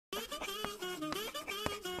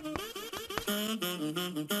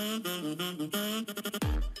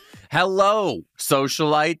Hello,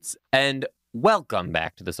 socialites, and welcome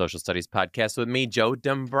back to the Social Studies Podcast with me, Joe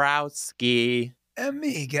Dombrowski. And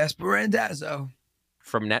me, Gaspare Randazzo.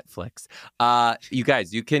 From Netflix. You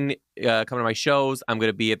guys, you can come to my shows. I'm going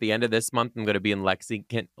to be at the end of this month. I'm going to be in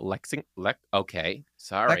Lexington. Had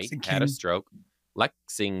a stroke.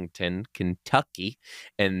 Lexington, Kentucky.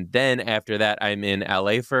 And then after that, I'm in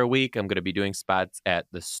LA for a week. I'm going to be doing spots at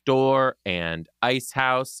the store and Ice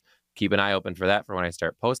House. Keep an eye open for that for when I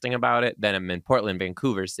start posting about it. Then I'm in Portland,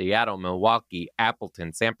 Vancouver, Seattle, Milwaukee,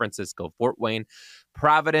 Appleton, San Francisco, Fort Wayne,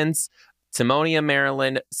 Providence, Timonia,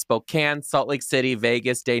 Maryland, Spokane, Salt Lake City,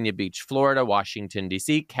 Vegas, Dania Beach, Florida, Washington,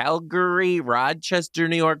 D.C., Calgary, Rochester,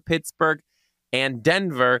 New York, Pittsburgh, and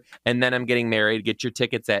Denver. And then I'm getting married. Get your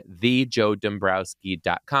tickets at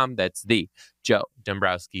thejoedombrowski.com. That's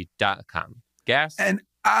thejoedombrowski.com. Gas? And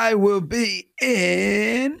I will be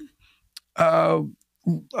in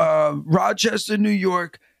Rochester, New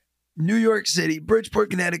York, New York City,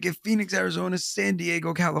 Bridgeport, Connecticut, Phoenix, Arizona, San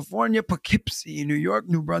Diego, California, Poughkeepsie, New York,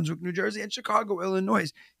 New Brunswick, New Jersey, and Chicago,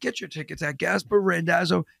 Illinois. Get your tickets at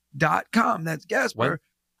GaspareRandazzo.com. That's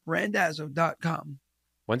GaspareRandazzo.com.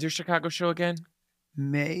 When's your Chicago show again?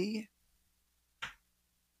 May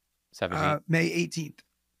 17th. May 18th.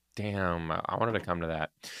 Damn, I wanted to come to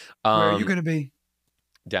that. Where are you going to be?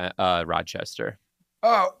 Rochester.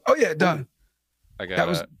 Oh yeah, done. That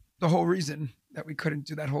was the whole reason that we couldn't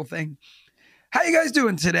do that whole thing. How you guys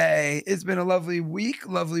doing today? It's been a lovely week,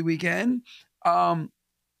 lovely weekend.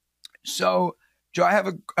 So, Joe, I have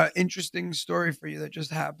an interesting story for you that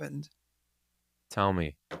just happened. Tell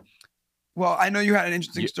me. Well, I know you had an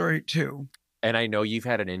interesting story too. And I know you've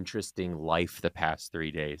had an interesting life the past 3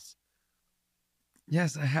 days.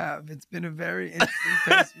 Yes, I have. It's been a very interesting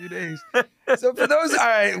past few days. So for those, all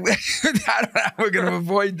right, I don't know how we're going to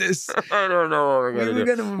avoid this. I don't know what we're going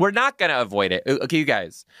to do. We're not going to avoid it. Okay, you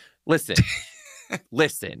guys, listen.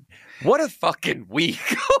 Listen. What a fucking week.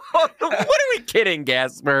 What are we kidding,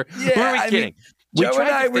 Gaspar? Yeah, what are we kidding? We Joe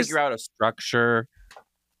tried to figure out a structure.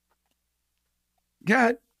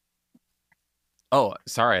 God. Oh,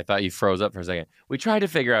 sorry. I thought you froze up for a second. We tried to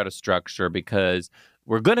figure out a structure because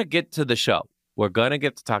we're going to get to the show. We're going to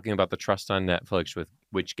get to talking about the Trust on Netflix, with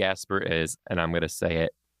which Gaspar is, and I'm going to say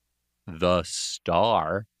it, the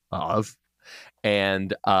star of.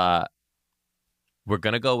 And we're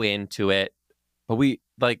going to go into it, but we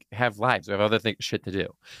have lives. We have other shit to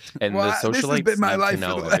do. And the socialites this has been my life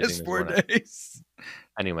for the last 4 days.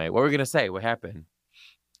 Anyway, what were we going to say? What happened?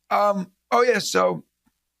 Oh yeah, so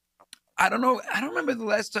I don't know. I don't remember the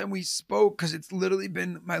last time we spoke because it's literally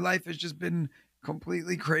been, my life has just been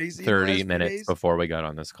completely crazy. 30 minutes before we got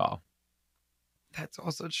on this call. That's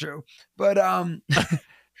also true. But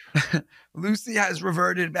Lucy has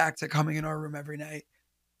reverted back to coming in our room every night.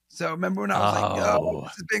 So remember when I was like, yo,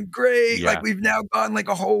 this has been great. Yeah. Like we've now gone like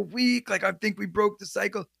a whole week. Like I think we broke the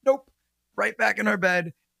cycle. Nope. Right back in our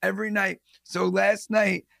bed every night. So last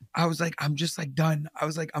night I was like, I'm just like done. I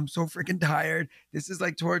was like, I'm so freaking tired. This is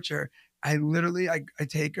like torture. I literally, I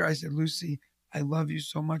take her. I said, Lucy, I love you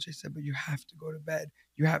so much. I said, but you have to go to bed.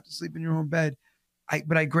 You have to sleep in your own bed.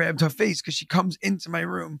 But I grabbed her face because she comes into my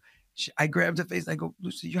room. I grabbed her face and I go,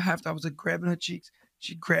 Lucy, you have to. I was like grabbing her cheeks.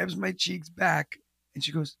 She grabs my cheeks back and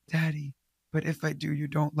she goes, Daddy, but if I do, you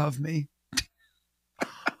don't love me.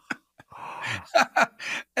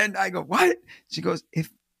 And I go, what? She goes,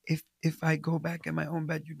 if I go back in my own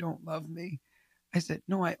bed, you don't love me. I said,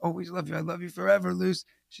 no, I always love you. I love you forever, Luce.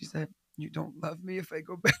 She said, you don't love me if I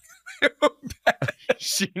go back in my own bed.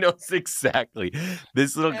 She knows exactly.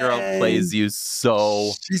 This little girl plays you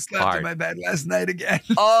so She slept hard. in my bed last night again.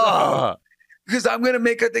 Oh, because I'm going to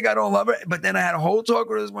make her think I don't love her. But then I had a whole talk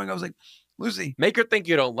with her this morning. I was like, Lucy. Make her think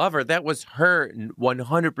you don't love her. That was her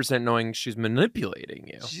 100% knowing she's manipulating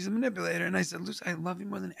you. She's a manipulator. And I said, Lucy, I love you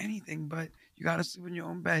more than anything, but you got to sleep in your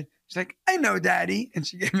own bed. She's like, I know, Daddy. And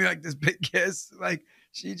she gave me like this big kiss. Like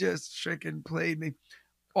she just freaking played me.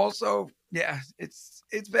 Also, yeah, it's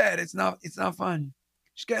bad. It's not fun.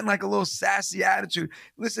 She's getting like a little sassy attitude.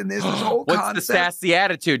 Listen, there's this whole What's concept. the sassy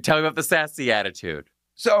attitude? Tell me about the sassy attitude.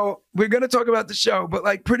 So we're going to talk about the show, but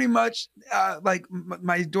like pretty much like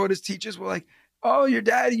my daughter's teachers were like, oh, your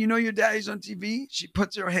daddy, you know your daddy's on TV? She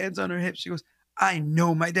puts her hands on her hips. She goes, I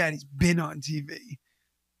know my daddy's been on TV.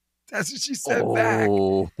 That's what she said back.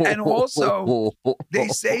 And also, they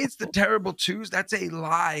say it's the terrible twos. That's a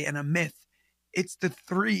lie and a myth. It's the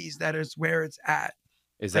threes that is where it's at.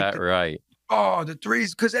 Is like that right? Oh, the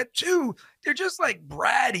threes. Because at 2, they're just like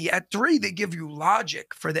bratty. At 3, they give you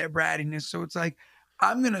logic for their brattiness. So it's like,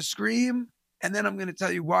 I'm going to scream, and then I'm going to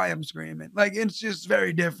tell you why I'm screaming. Like, it's just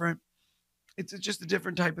very different. It's just a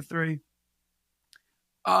different type of 3.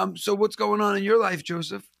 So what's going on in your life,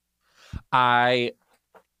 Joseph?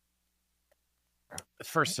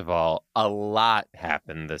 First of all, a lot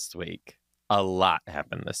happened this week. A lot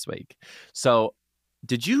happened this week. So,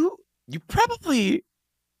 you probably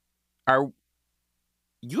are,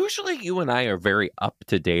 usually you and I are very up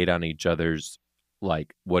to date on each other's,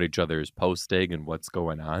 like, what each other is posting and what's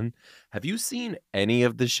going on. Have you seen any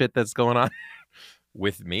of the shit that's going on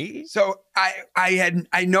with me? So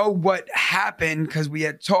I know what happened because we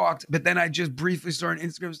had talked, but then I just briefly saw an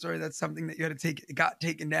Instagram story that's something that you had to it got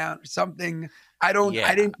taken down or something. I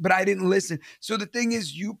didn't listen. So the thing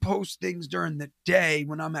is, you post things during the day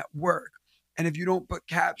when I'm at work, and if you don't put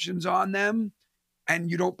captions on them, and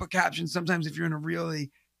you don't put captions, sometimes if you're in a really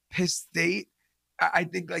pissed state, I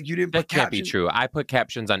think like you didn't. That put can't captions. be true. I put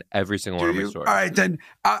captions on every single one of my stories. All right, then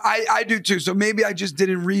I do too. So maybe I just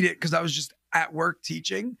didn't read it because I was just at work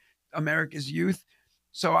teaching America's youth.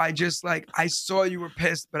 So I just I saw you were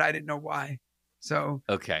pissed, but I didn't know why. So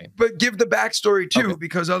okay, but give the backstory too,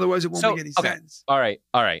 because otherwise it won't make any sense. All right,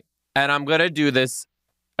 and I'm gonna do this.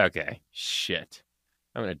 Okay, shit,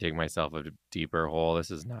 I'm gonna dig myself a deeper hole. This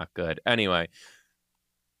is not good. Anyway,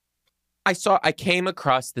 I came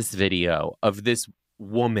across this video of this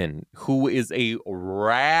woman who is a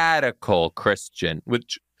radical Christian,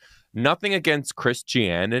 which nothing against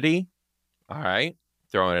Christianity. All right,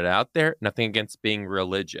 throwing it out there. Nothing against being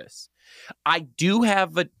religious. I do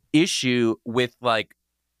have an issue with like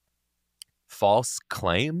false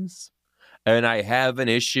claims, and I have an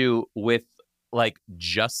issue with like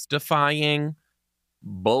justifying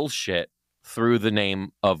bullshit through the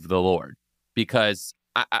name of the Lord, because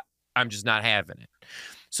I'm just not having it.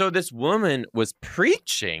 So this woman was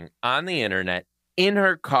preaching on the internet in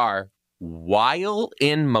her car while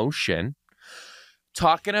in motion,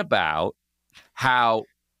 talking about how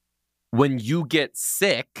when you get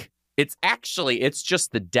sick, it's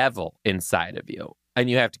just the devil inside of you, and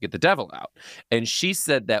you have to get the devil out. And she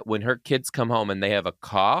said that when her kids come home and they have a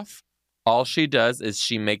cough, all she does is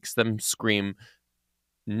she makes them scream,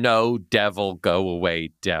 "No, devil, go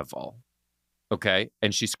away, devil." Okay?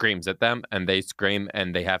 And she screams at them, and they scream,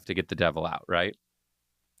 and they have to get the devil out, right?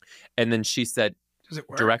 And then she said, Does it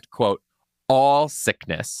work? Direct quote, "All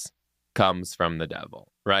sickness comes from the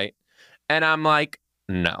devil," right? And I'm like,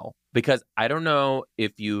 no, because I don't know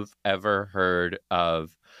if you've ever heard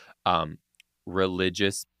of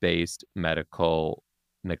religious-based medical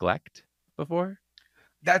neglect before.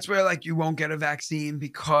 That's where like you won't get a vaccine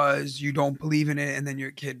because you don't believe in it, and then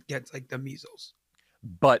your kid gets like the measles.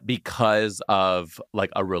 But because of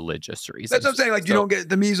like a religious reason. That's what I'm saying. Like you don't get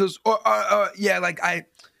the measles, or yeah, like I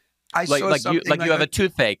saw something you have a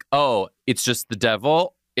toothache. Oh, it's just the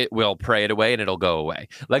devil. It will pray it away and it'll go away.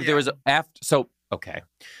 Like there was okay.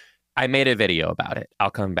 I made a video about it. I'll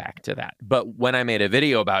come back to that. But when I made a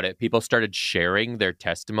video about it, people started sharing their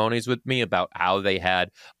testimonies with me about how they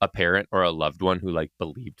had a parent or a loved one who like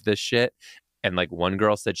believed this shit. And like one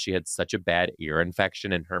girl said she had such a bad ear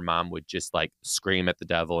infection and her mom would just like scream at the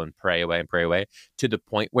devil and pray away to the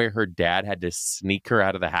point where her dad had to sneak her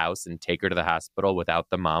out of the house and take her to the hospital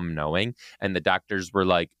without the mom knowing. And the doctors were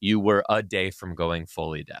like, "You were a day from going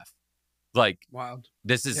fully deaf." Like, wild.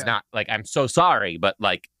 This is not like, I'm so sorry, but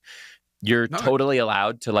like you're totally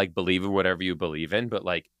allowed to like believe in whatever you believe in. But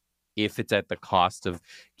like, if it's at the cost of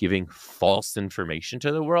giving false information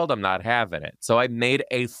to the world, I'm not having it. So I made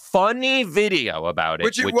a funny video about it.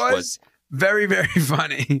 Which was very, very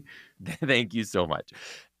funny. Thank you so much.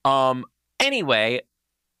 Anyway,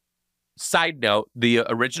 side note, the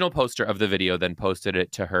original poster of the video then posted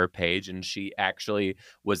it to her page, and she actually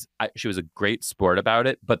was a great sport about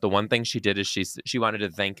it. But the one thing she did is she wanted to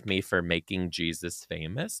thank me for making Jesus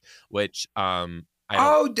famous, which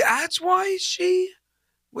that's why she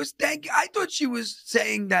was I thought she was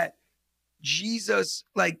saying that Jesus,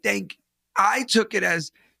 I took it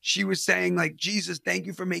as she was saying like, "Jesus, thank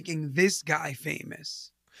you for making this guy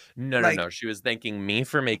famous." No. She was thanking me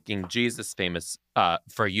for making Jesus famous,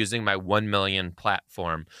 for using my 1 million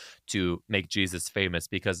platform to make Jesus famous,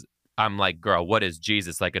 because I'm like, girl, what is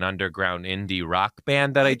Jesus? Like an underground indie rock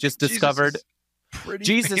band that I just discovered?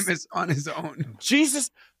 Pretty famous on his own. Jesus.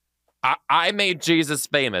 I made Jesus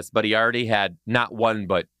famous, but he already had not one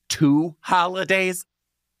but 2 holidays.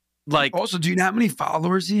 Like, also, do you know how many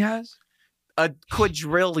followers he has? A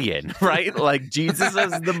quadrillion, right? Like Jesus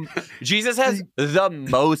has the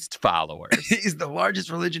most followers. He's the largest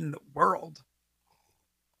religion in the world.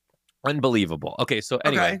 Unbelievable. Okay, so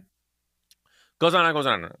anyway, goes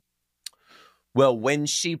on. Well, when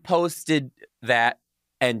she posted that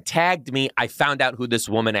and tagged me. I found out who this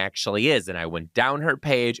woman actually is, and I went down her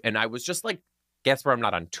page, and I was just like, guess where I'm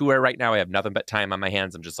not on tour right now. I have nothing but time on my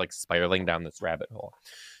hands. I'm just like spiraling down this rabbit hole.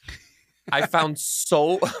 I found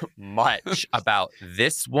so much about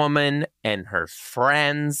this woman and her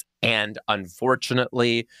friends, and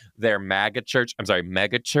unfortunately, their mega church, and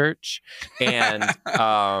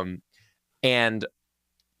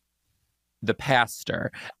the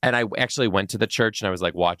pastor. And I actually went to the church and I was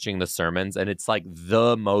like watching the sermons, and it's like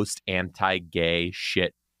the most anti-gay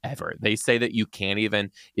shit ever. They say that you can't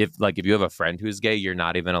even, if you have a friend who's gay, you're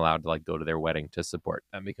not even allowed to like go to their wedding to support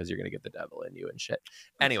them because you're gonna get the devil in you and shit.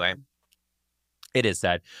 Anyway, it is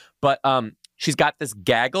sad. But she's got this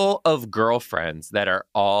gaggle of girlfriends that are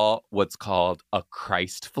all what's called a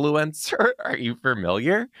Christfluencer. Are you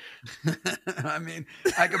familiar? I mean,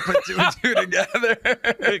 I could put two and two together.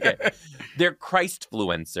 Okay. They're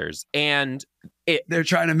Christfluencers, and they're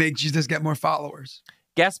trying to make Jesus get more followers.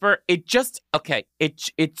 Gaspare,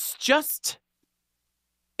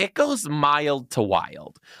 it goes mild to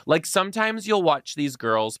wild. Like sometimes you'll watch these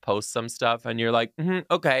girls post some stuff and you're like,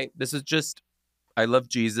 okay, this is just, I love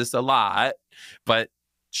Jesus a lot, but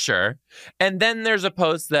sure. And then there's a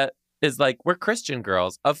post that is like, we're Christian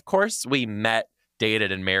girls. Of course we met,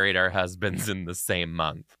 dated, and married our husbands in the same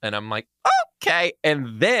month. And I'm like, okay.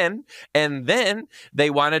 And then they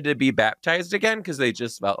wanted to be baptized again because they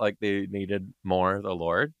just felt like they needed more of the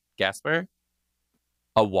Lord. Gaspare,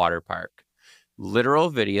 a water park.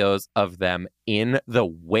 Literal videos of them in the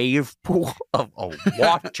wave pool of a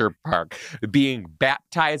water park being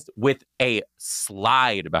baptized with a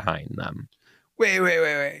slide behind them.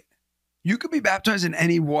 Wait. You could be baptized in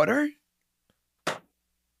any water?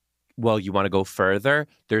 Well, you want to go further?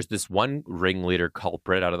 There's this one ringleader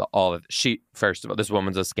culprit out of first of all, this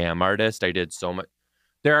woman's a scam artist. I did so much.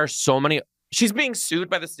 There are so many. She's being sued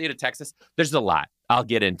by the state of Texas. There's a lot. I'll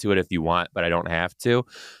get into it if you want, but I don't have to.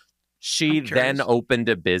 She then opened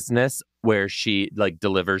a business where she like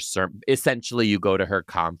delivers essentially you go to her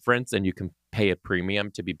conference and you can pay a premium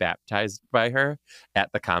to be baptized by her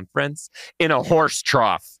at the conference in a horse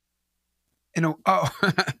trough.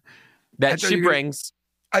 That she brings.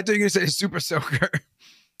 I thought you were going to say super soaker.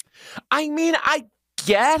 I mean, I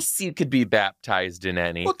guess you could be baptized in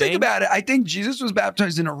anything. Well, think about it. I think Jesus was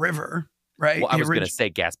baptized in a river, right? Well, I was going to say,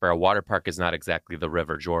 Gaspare, a water park is not exactly the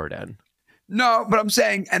River Jordan. No, but I'm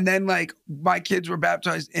saying, and then like my kids were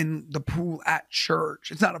baptized in the pool at church.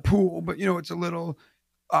 It's not a pool, but it's a little,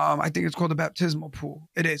 I think it's called a baptismal pool.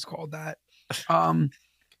 It is called that.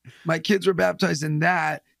 My kids were baptized in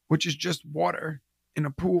that, which is just water in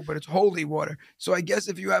a pool, but it's holy water. So I guess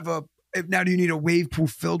if you have now do you need a wave pool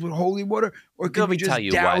filled with holy water, or can we just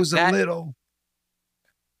douse a little?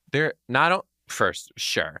 They're not first,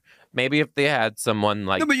 sure. Maybe if they had someone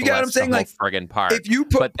like, no, but you get what I'm saying, like friggin' park. If you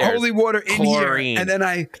put holy water in chlorine, here and then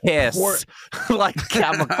I piss, like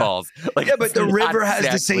chemicals, like yeah, but the river has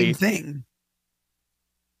the same thing.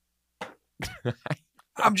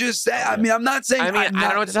 I'm just saying. I mean, I'm not saying. I don't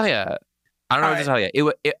know what to tell you. I don't know what to tell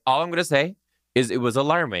you. All I'm gonna say is it was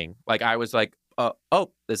alarming. Like I was like,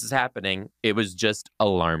 oh, this is happening. It was just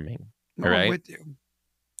alarming. No, all right. I'm with you.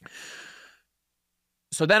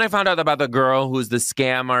 So then I found out about the girl who's the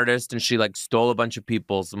scam artist, and she like stole a bunch of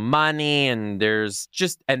people's money, and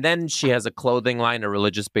then she has a clothing line, a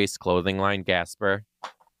religious-based clothing line, Gaspare.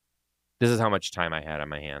 This is how much time I had on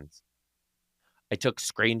my hands. I took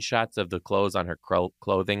screenshots of the clothes on her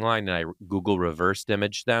clothing line, and I Google reversed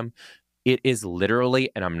imaged them. It is literally,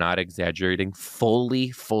 and I'm not exaggerating,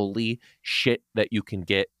 fully shit that you can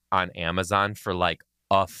get on Amazon for like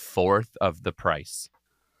a fourth of the price.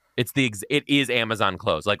 It is Amazon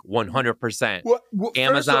clothes, like 100%.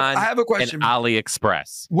 Amazon. Off, I have a question. And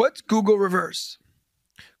AliExpress. What's Google reverse?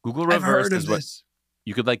 Google reverse I've heard is of what this.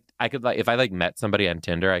 you could like. I could like if I like met somebody on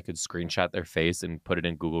Tinder, I could screenshot their face and put it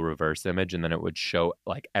in Google reverse image, and then it would show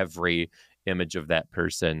like every image of that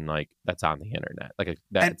person like that's on the internet. Like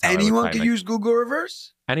and anyone can use Google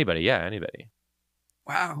reverse. Anybody, yeah, anybody.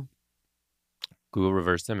 Wow. Google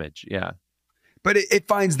reverse image, yeah. But it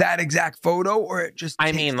finds that exact photo, or it just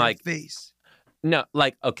takes their face? No,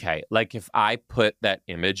 like, okay. Like, if I put that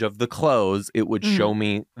image of the clothes, it would show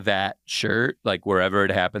me that shirt, like, wherever it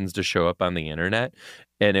happens to show up on the internet.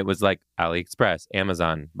 And it was like AliExpress,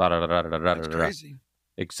 Amazon, blah, blah, blah, blah, blah, blah. That's crazy.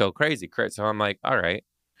 It's so crazy. So I'm like, all right.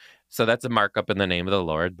 So that's a markup in the name of the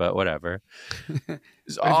Lord, but whatever.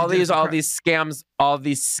 all these scams, all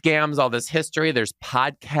this history. There's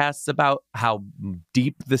podcasts about how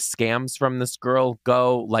deep the scams from this girl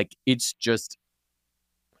go. Like, it's just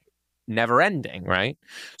never ending, right?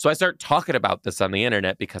 So I start talking about this on the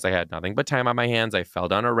internet because I had nothing but time on my hands. I fell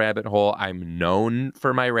down a rabbit hole. I'm known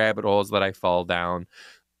for my rabbit holes that I fall down,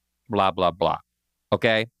 blah, blah, blah.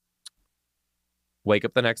 Okay. Wake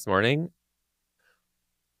up the next morning.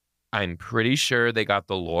 I'm pretty sure they got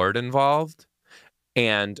the Lord involved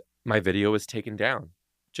and my video was taken down.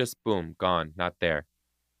 Just boom, gone, not there.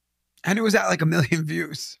 And it was at like 1 million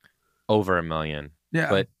views. Over 1 million. Yeah.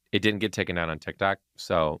 But it didn't get taken down on TikTok.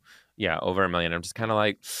 So yeah, over 1 million. I'm just kind of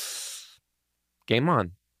like, game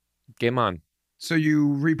on. Game on. So you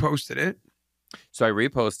reposted it. So I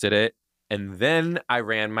reposted it. And then I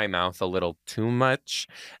ran my mouth a little too much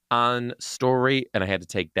on story. And I had to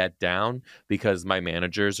take that down because my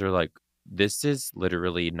managers are like, this is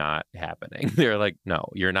literally not happening. They're like, no,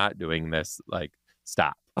 you're not doing this. Like,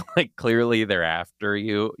 stop. Like, clearly they're after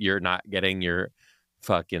you. You're not getting your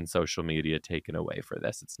fucking social media taken away for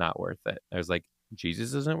this. It's not worth it. I was like,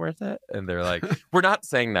 Jesus isn't worth it? And they're like, we're not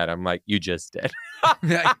saying that. I'm like, you just did.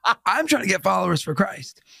 I'm trying to get followers for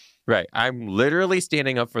Christ. Right. I'm literally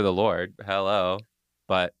standing up for the Lord. Hello.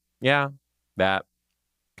 But yeah, that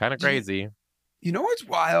kind of crazy. You know what's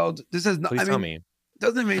wild? This is not, Please tell me.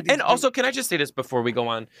 Doesn't make And also, can I just say this before we go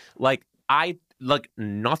on? Like, I like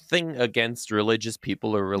nothing against religious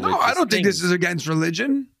people or religious No, I don't think things. this is against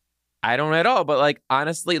religion. I don't at all. But like,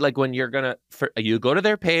 honestly, like when you're you go to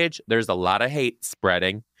their page, there's a lot of hate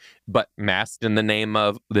spreading, but masked in the name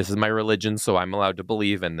of this is my religion, so I'm allowed to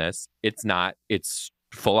believe in this. It's not. It's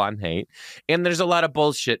full on hate. And there's a lot of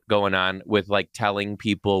bullshit going on with like telling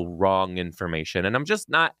people wrong information. And I'm just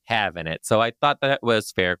not having it. So I thought that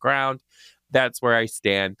was fair ground. That's where I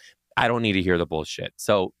stand. I don't need to hear the bullshit.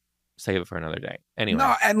 So save it for another day. Anyway.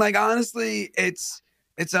 No, and like honestly, it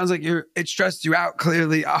sounds like it stressed you out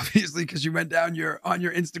clearly, obviously, because you went down on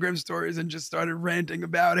your Instagram stories and just started ranting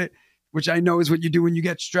about it, which I know is what you do when you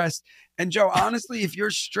get stressed. And Joe, honestly, if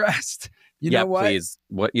you're stressed, you know what? Please.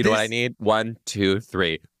 What you know what I need? 1, 2,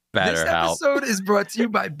 3. BetterHelp. This episode is brought to you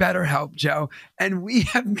by BetterHelp, Joe. And we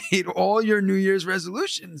have made all your New Year's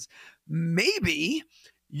resolutions. Maybe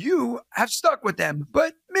you have stuck with them,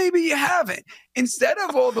 but maybe you haven't. Instead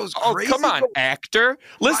of all those crazy... Oh, come on, actor.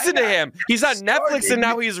 Listen to him. He's on Netflix and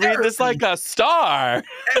now he's reading this like a star.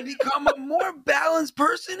 And become a more balanced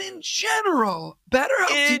person in general.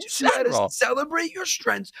 BetterHelp teaches you how to celebrate your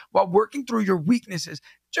strengths while working through your weaknesses.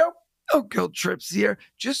 Joe, no guilt trips here.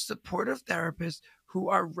 Just supportive therapists who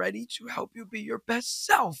are ready to help you be your best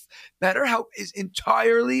self. BetterHelp is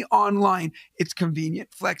entirely online. It's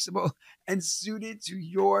convenient, flexible, and suited to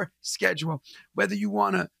your schedule. Whether you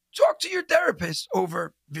want to talk to your therapist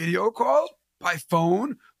over video call, by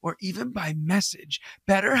phone, or even by message,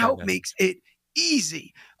 BetterHelp makes it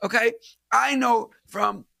easy. Okay? I know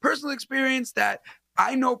from personal experience that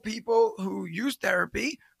I know people who use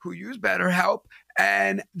therapy, who use BetterHelp,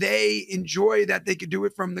 and they enjoy that they could do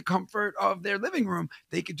it from the comfort of their living room.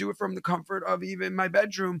 They could do it from the comfort of even my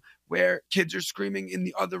bedroom where kids are screaming in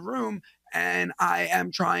the other room and I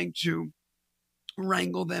am trying to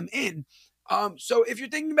wrangle them in. So if you're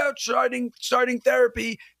thinking about starting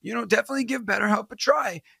therapy, definitely give BetterHelp a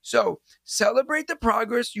try. So celebrate the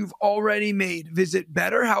progress you've already made. Visit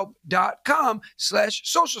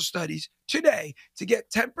betterhelp.com/social studies today to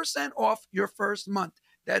get 10% off your first month.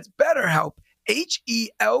 That's BetterHelp,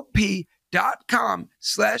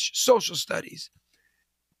 HELP.com/social studies.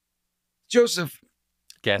 Joseph,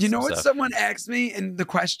 you know what someone asked me in the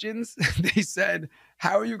questions? They said,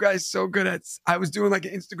 how are you guys so good at, I was doing like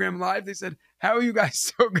an Instagram live. They said, how are you guys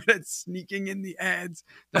so good at sneaking in the ads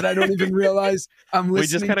that I don't even realize I'm listening? We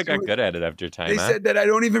just kind of got good at it after time. They said that I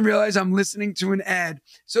don't even realize I'm listening to an ad.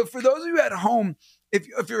 So for those of you at home, if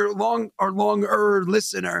you're a longer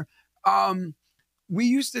listener, we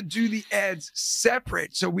used to do the ads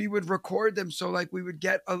separate. So we would record them. So like we would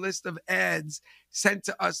get a list of ads sent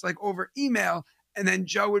to us like over email. And then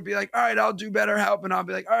Joe would be like, all right, I'll do BetterHelp. And I'll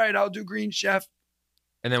be like, all right, I'll do Green Chef.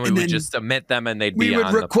 And then we would just submit them and they'd be on the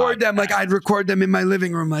podcast. We would record them. Like I'd record them in my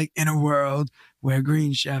living room, like in a world where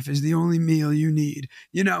Green Chef is the only meal you need,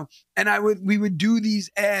 and we would do these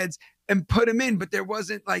ads and put them in, but there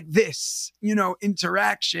wasn't like this,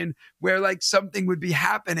 interaction where like something would be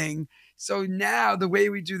happening. So now the way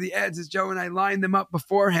we do the ads is Joe and I line them up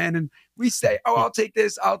beforehand and we say, oh, I'll take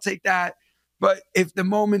this, I'll take that. But if the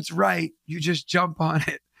moment's right, you just jump on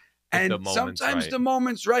it. And sometimes the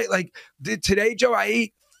moment's right. Like today, Joe,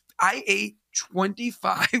 I ate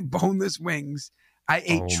 25 boneless wings. I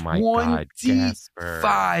ate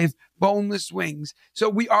 25 boneless wings. So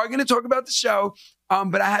we are going to talk about the show.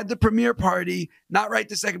 But I had the premiere party, not right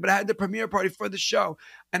this second, but I had the premiere party for the show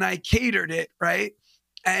and I catered it, right?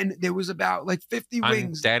 And there was about like 50 On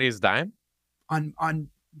wings Daddy's dime? on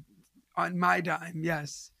my dime.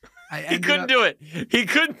 Yes. I He ended couldn't up do it. He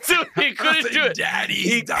couldn't do it. He couldn't do it. Daddy's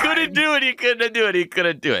He dime. couldn't do it. He couldn't do it. He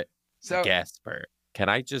couldn't do it. So Gaspare, can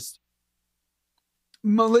I just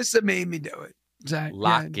Melissa made me do it. Zach,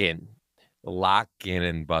 lock in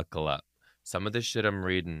and buckle up? Some of the shit I'm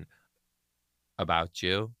reading about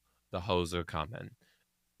you, the hoes are coming.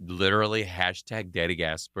 Literally, hashtag Daddy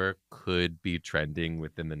Gaspare could be trending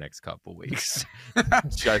within the next couple weeks.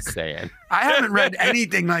 Just saying. I haven't read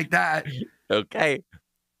anything like that. Okay.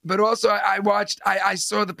 But also, I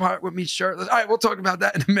saw the part with me shirtless. All right, we'll talk about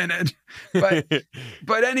that in a minute.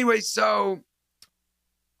 But anyway, so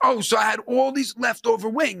I had all these leftover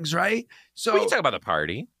wings, right? So we can talk about the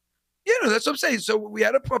party. That's what I'm saying. So we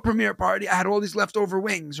had a premiere party. I had all these leftover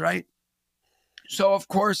wings, right? So of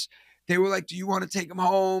course they were like, "Do you want to take them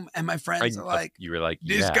home?" And my friends are like, "You were like,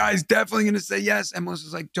 this guy's definitely gonna say yes." And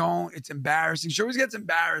Melissa's like, "Don't. It's embarrassing." She always gets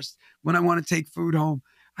embarrassed when I want to take food home.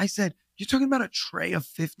 I said, "You're talking about a tray of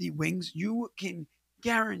 50 wings? You can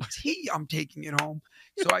guarantee I'm taking it home."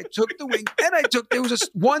 So I took the wing and there was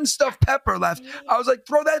one stuffed pepper left. I was like,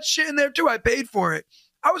 "Throw that shit in there too." I paid for it.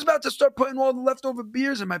 I was about to start putting all the leftover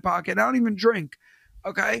beers in my pocket. I don't even drink.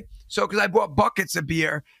 Okay. So, because I bought buckets of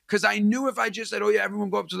beer, because I knew if I just said, "Oh yeah, everyone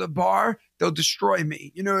go up to the bar," they'll destroy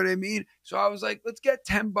me. You know what I mean? So I was like, let's get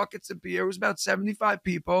 10 buckets of beer. It was about 75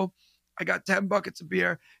 people. I got 10 buckets of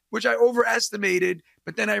beer, which I overestimated.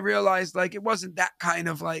 But then I realized like it wasn't that kind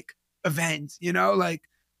of like event, like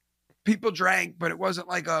people drank, but it wasn't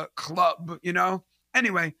like a club,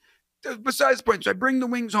 Anyway, besides the point. So I bring the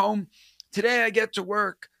wings home. Today I get to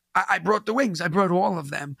work. I brought the wings. I brought all of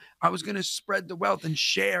them. I was going to spread the wealth and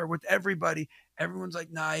share with everybody. Everyone's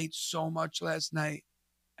like, "Nah, I ate so much last night."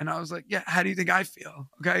 And I was like, "Yeah, how do you think I feel?"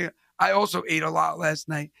 Okay. I also ate a lot last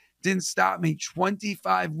night. Didn't stop me.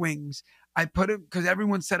 25 wings. I put them because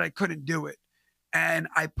everyone said I couldn't do it. And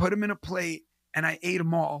I put them in a plate and I ate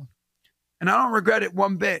them all. And I don't regret it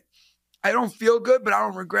one bit. I don't feel good, but I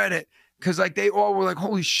don't regret it. Because like they all were like,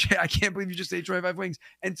 "Holy shit, I can't believe you just ate 25 wings."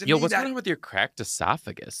 And to me, what's going on with your cracked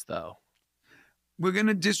esophagus, though? We're going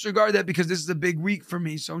to disregard that because this is a big week for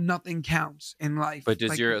me. So nothing counts in life. But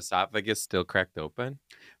does your esophagus still cracked open?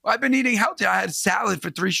 Well, I've been eating healthy. I had salad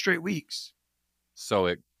for 3 straight weeks. So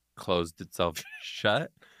it closed itself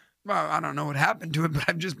shut? Well, I don't know what happened to it, but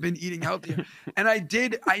I've just been eating healthier. And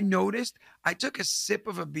I noticed I took a sip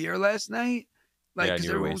of a beer last night. Like, because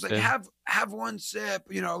everyone was like, have one sip,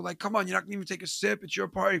 like, come on, you're not gonna even take a sip. It's your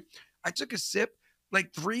party. I took a sip.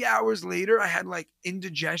 Like 3 hours later, I had like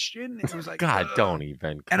indigestion. It was like, God, don't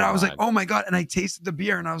even. And I was like, oh my God. And I tasted the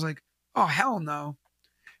beer and I was like, oh, hell no.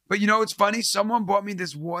 But it's funny. Someone bought me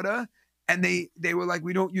this water and they were like,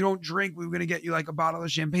 you don't drink. We were going to get you like a bottle of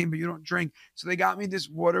champagne, but you don't drink. So they got me this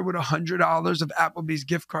water with $100 of Applebee's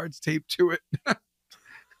gift cards taped to it.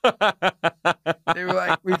 They were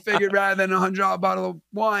like, we figured rather than $100 bottle of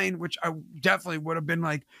wine, which I definitely would have been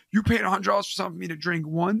like, you paid $100 for something for me to drink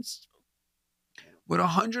once. With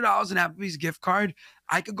 $100 in Applebee's gift card,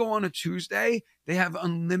 I could go on a Tuesday. They have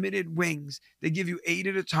unlimited wings. They give you 8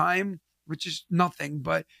 at a time, which is nothing.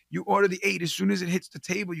 But you order the 8. As soon as it hits the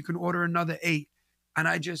table, you can order another 8. And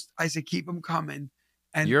I said, keep them coming.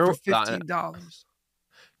 And for $15.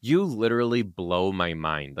 You literally blow my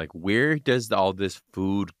mind. Like, where does all this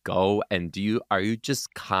food go? And are you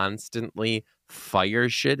just constantly fire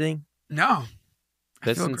shitting? No.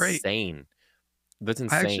 That's insane. Great. That's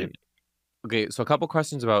insane. Okay, so a couple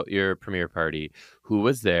questions about your premiere party. Who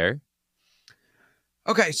was there?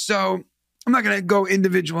 Okay, so I'm not going to go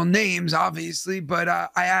individual names, obviously, but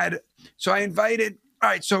I invited, all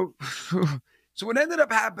right, so what ended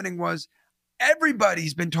up happening was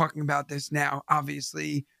everybody's been talking about this now,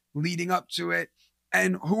 obviously, leading up to it.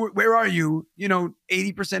 And where are you?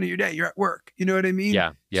 80% of your day, you're at work. You know what I mean?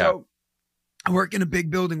 Yeah. So I work in a big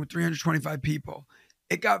building with 325 people.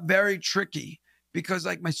 It got very tricky. Because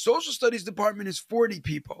like my social studies department is 40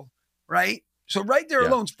 people, right? So right there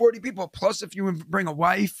alone is 40 people. Plus if you bring a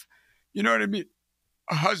wife, you know what I mean?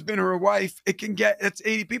 A husband or a wife, that's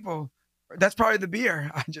 80 people. That's probably the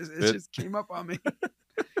beer. It just came up on me.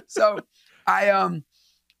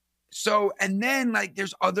 And then like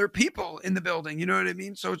there's other people in the building, you know what I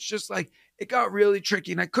mean? So it's just like, it got really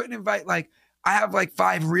tricky and I couldn't invite I have like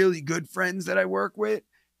 5 really good friends that I work with.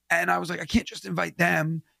 And I was like, I can't just invite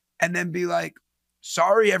them and then be like,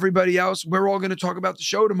 sorry, everybody else, we're all going to talk about the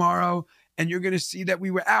show tomorrow and you're going to see that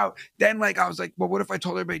we were out. Then I was like, well, what if I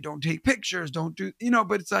told everybody don't take pictures, don't do,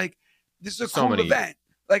 but it's like, this is a cool event.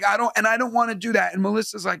 Like, I don't want to do that. And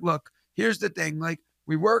Melissa's like, look, here's the thing. Like,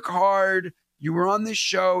 we work hard. You were on this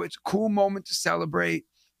show. It's a cool moment to celebrate.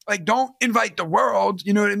 Like, don't invite the world.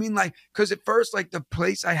 You know what I mean? Like, because at first, like, the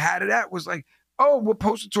place I had it at was like, oh, we'll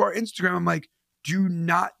post it to our Instagram. I'm like, do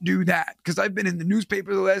not do that. Because I've been in the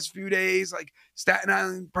newspaper the last few days, like Staten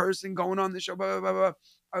Island person going on the show, blah, blah, blah, blah.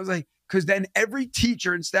 I was like, because then every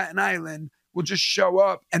teacher in Staten Island will just show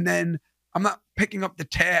up, and then I'm not picking up the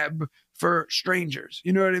tab for strangers.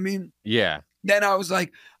 You know what I mean? Yeah. Then I was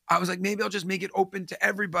like, maybe I'll just make it open to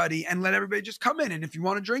everybody and let everybody just come in. And if you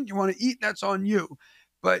want to drink, you want to eat, that's on you.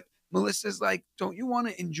 But Melissa's like, don't you want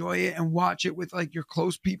to enjoy it and watch it with like your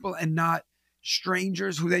close people and not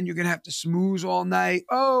strangers who then you're going to have to smooze all night?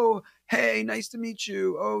 Oh, hey, nice to meet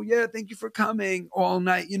you. Oh, yeah, thank you for coming all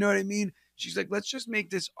night. You know what I mean? She's like, let's just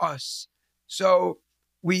make this us. So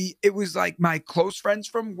it was like my close friends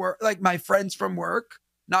from work, like my friends from work,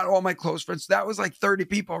 not all my close friends. That was like 30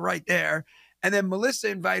 people right there. And then Melissa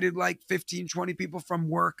invited like 15, 20 people from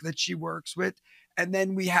work that she works with. And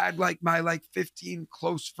then we had like my like 15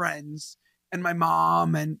 close friends and my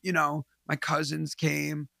mom and, you know, my cousins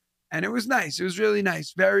came. And it was nice. It was really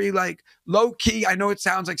nice. Very like low key. I know it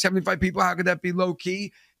sounds like 75 people. How could that be low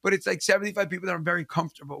key? But it's like 75 people that I'm very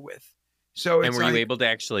comfortable with. So and were you able to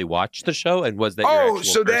actually watch the show? And was that your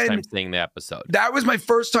actual first time seeing the episode? That was my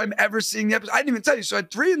first time ever seeing the episode. I didn't even tell you. So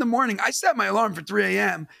at 3 a.m, I set my alarm for 3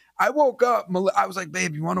 a.m. I woke up. I was like,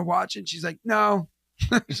 babe, you want to watch it? She's like, no.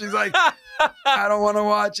 She's like, I don't want to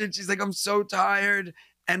watch it. She's like, I'm so tired.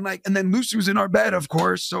 And then Lucy was in our bed, of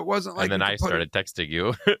course. So it wasn't like. And then I started texting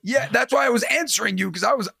you. Yeah, that's why I was answering you, because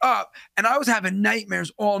I was up and I was having nightmares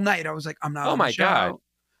all night. I was like, I'm not. Oh my God.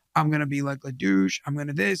 I'm going to be like a douche. I'm going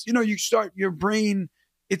to this. You know, you start your brain.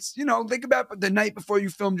 It's, you know, think about the night before you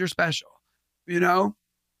filmed your special, you know?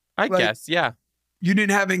 I guess, yeah. You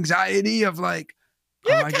didn't have anxiety of like.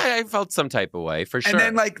 Yeah, I felt some type of way, for sure. And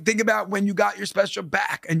then like, think about when you got your special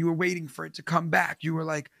back and you were waiting for it to come back. You were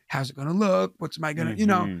like, how's it going to look? What's am I going to, you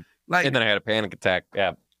know? Like, and then I had a panic attack.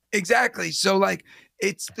 Yeah. Exactly. So like,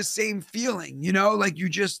 it's the same feeling, you know? Like you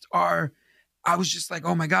just are, I was just like,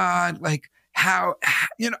 oh my God, like, how,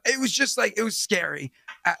 you know, it was just like, it was scary.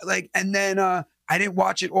 And then I didn't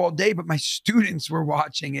watch it all day, but my students were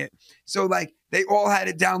watching it. So like they all had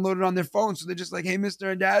it downloaded on their phone. So they're just like, hey, Mr.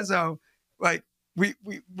 Randazzo, like, what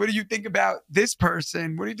do you think about this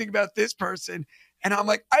person? What do you think about this person? And I'm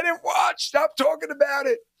like, I didn't watch, stop talking about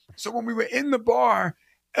it. So when we were in the bar,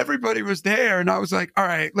 everybody was there. And I was like, all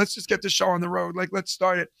right, let's just get the show on the road. Like, let's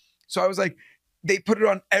start it. So I was like, they put it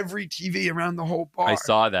on every TV around the whole bar. I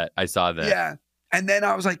saw that. Yeah. And then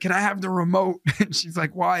I was like, can I have the remote? And she's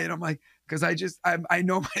like, why? And I'm like, because I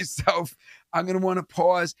know myself. I'm going to want to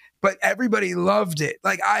pause. But everybody loved it.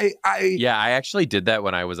 Like Yeah, I actually did that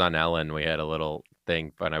when I was on Ellen. We had a little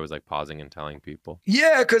thing when I was like pausing and telling people.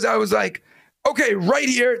 Yeah, because I was like, okay, right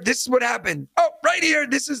here, this is what happened. Oh, right here,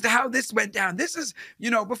 this is how this went down. This is,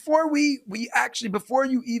 you know, before we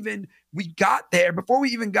got there, before we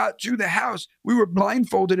even got to the house, we were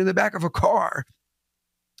blindfolded in the back of a car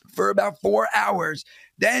for about 4 hours.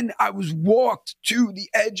 Then I was walked to the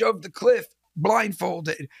edge of the cliff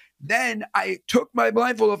blindfolded. Then I took my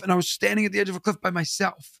blindfold off and I was standing at the edge of a cliff by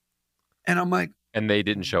myself. And I'm like, and they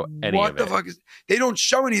didn't show any of it. What the fuck they don't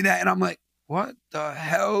show any of that. And I'm like, what the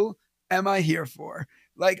hell am I here for?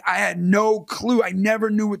 Like, I had no clue. I never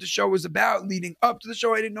knew what the show was about. Leading up to the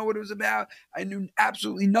show, I didn't know what it was about. I knew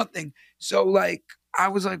absolutely nothing. So, like, I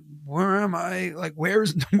was like, where am I? Like,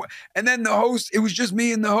 where's... And then the host, it was just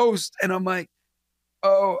me and the host. And I'm like,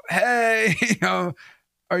 oh, hey,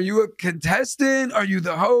 are you a contestant? Are you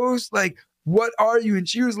the host? Like, what are you? And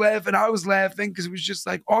she was laughing. I was laughing because it was just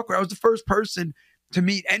like awkward. I was the first person to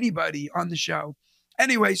meet anybody on the show.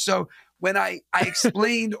 Anyway, so when I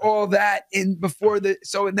explained all that and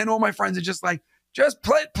then all my friends are just like, just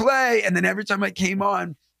play. And then every time I came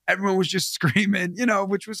on, everyone was just screaming, you know,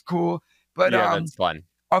 which was cool. But yeah, that's fun.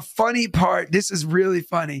 A funny part, this is really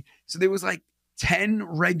funny. So there was like 10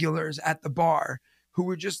 regulars at the bar who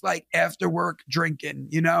were just like after work drinking,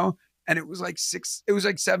 you know? And it was like 6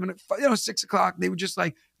 o'clock. They were just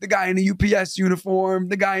like the guy in the UPS uniform,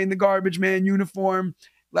 the guy in the garbage man uniform,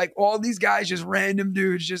 like all these guys, just random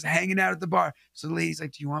dudes just hanging out at the bar. So the lady's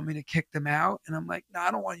like, do you want me to kick them out? And I'm like, no, I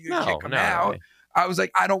don't want you to kick them out. I was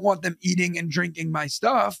like, I don't want them eating and drinking my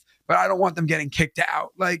stuff, but I don't want them getting kicked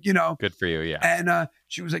out. Like, you know. Good for you, yeah. And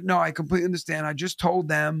she was like, no, I completely understand. I just told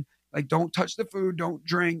them, like, don't touch the food, don't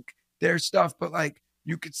drink their stuff, but like,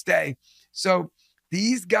 you could stay. So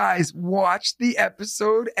these guys watched the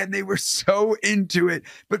episode and they were so into it.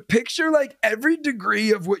 But picture like every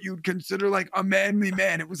degree of what you'd consider like a manly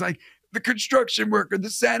man. It was like the construction worker, the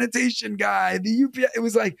sanitation guy, the UPS. It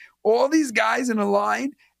was like all these guys in a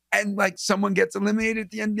line, and like someone gets eliminated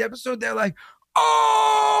at the end of the episode. They're like,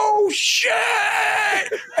 oh, oh shit,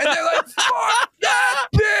 and they're like, fuck that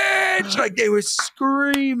bitch, like they were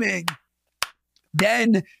screaming.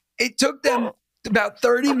 Then it took them about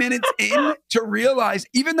 30 minutes in to realize,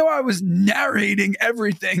 even though I was narrating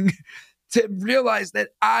everything, to realize that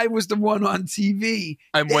I was the one on TV.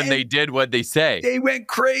 And when they did, what'd they say? They went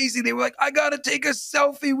crazy. They were like, I got to take a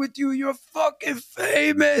selfie with you. You're fucking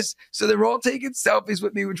famous. So they were all taking selfies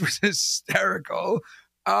with me, which was hysterical.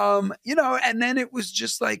 You know, and then it was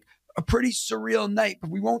just like a pretty surreal night. But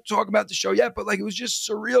we won't talk about the show yet, but like it was just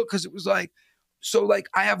surreal because it was like, so like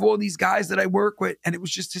I have all these guys that I work with, and it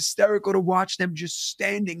was just hysterical to watch them just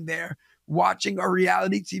standing there watching a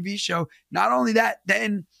reality TV show. Not only that,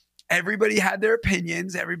 then everybody had their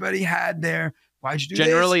opinions. Everybody had their, why'd you do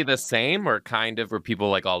generally this? The same, or kind of were people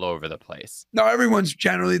like all over the place? No, everyone's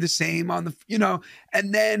generally the same on the, you know.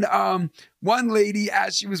 And then one lady,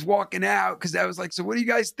 as she was walking out, because I was like, so what do you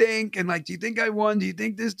guys think? And like, do you think I won? Do you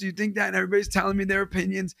think this? Do you think that? And everybody's telling me their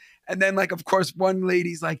opinions. And then like, of course, one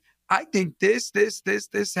lady's like, I think this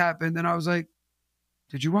happened. And I was like,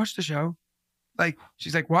 did you watch the show? Like,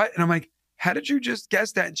 she's like, what? And I'm like, how did you just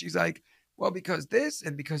guess that? And she's like, well, because this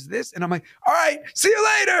and because this. And I'm like, all right, see you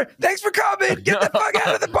later. Thanks for coming. Get the fuck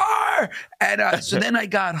out of the bar. And so then I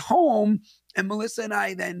got home, and Melissa and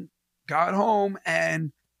I then got home,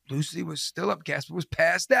 and Lucy was still up. Gaspare was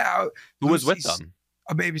passed out. Who was with them?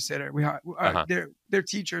 A babysitter. Their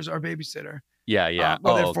teachers, our babysitter. Yeah.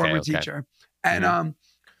 Well, their former teacher. And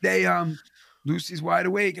Lucy's wide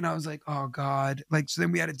awake, and I was like, oh God. Like, so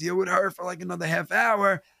then we had to deal with her for like another half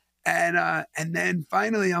hour. And then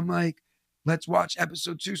finally I'm like, let's watch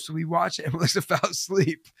episode 2. So we watched it, and Melissa fell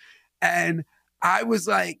asleep. And I was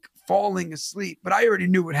like falling asleep, but I already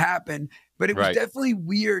knew what happened. But it was definitely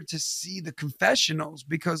weird to see the confessionals,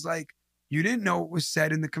 because like you didn't know what was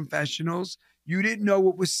said in the confessionals. You didn't know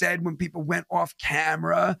what was said when people went off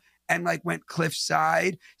camera and like went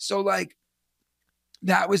cliffside. So like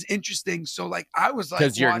that was interesting. So like I was like,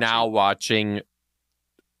 because you're now watching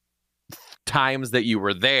times that you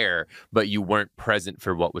were there, but you weren't present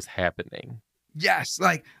for what was happening. Yes,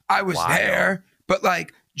 like I was there, but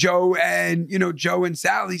like Joe and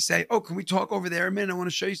Sally say, oh, can we talk over there a minute? I want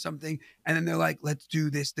to show you something. And then they're like, let's do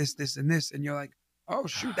this, and this. And you're like, oh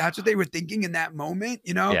shoot, that's what they were thinking in that moment,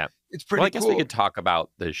 you know? Yeah. It's pretty cool. I guess we cool. could talk about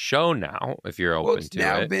the show now if you're open to it. It's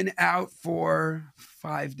now been out for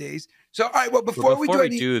 5 days. So all right, well, before we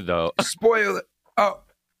do though, spoil. Oh.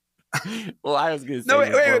 Well, I was gonna say no,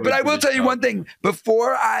 wait, but I will tell you one thing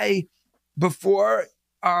before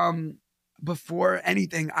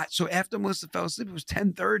anything. So after Melissa fell asleep, it was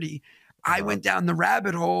 10:30. I went down the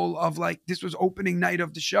rabbit hole of like, this was opening night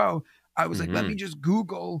of the show. I was like, let me just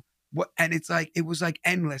Google what, and it's like, it was like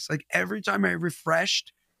endless. Like every time I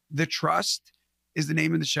refreshed, The Trust is the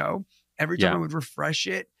name of the show. Every time I would refresh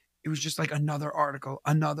it, it was just like another article.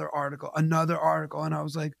 And I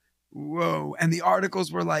was like, whoa. And the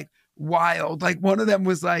articles were like wild. Like one of them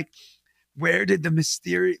was like, where did the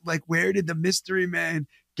mystery man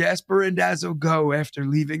Gaspare Randazzo go after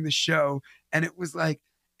leaving the show? And it was like,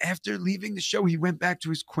 after leaving the show, he went back to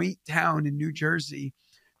his quaint town in New Jersey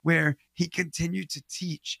where he continued to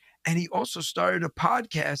teach. And he also started a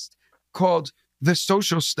podcast called The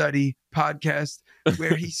Social Study Podcast,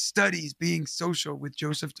 where he studies being social with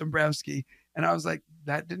Joseph Dombrowski. And I was like,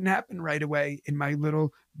 that didn't happen right away in my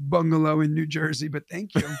little bungalow in New Jersey, but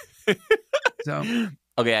thank you. So,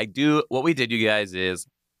 okay, what we did, you guys, is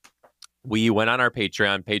we went on our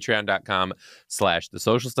patreon.com/the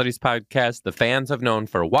Social Studies Podcast. The fans have known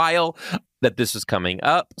for a while that this was coming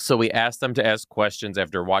up, so we asked them to ask questions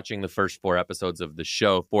after watching the first 4 episodes of the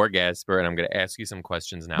show for Gaspare, and I'm going to ask you some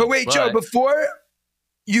questions now. But wait, Joe, before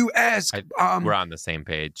you ask... we're on the same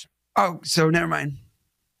page. Oh, so never mind.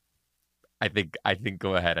 I think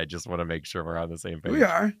go ahead. I just want to make sure we're on the same page. We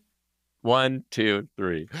are. 1, 2,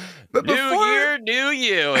 3. But New year, new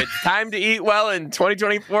you. It's time to eat well in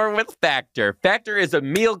 2024 with Factor. Factor is a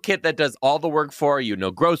meal kit that does all the work for you.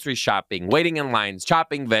 No grocery shopping, waiting in lines,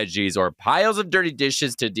 chopping veggies, or piles of dirty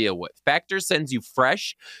dishes to deal with. Factor sends you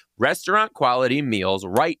fresh, restaurant-quality meals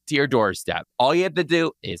right to your doorstep. All you have to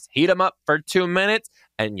do is heat them up for 2 minutes,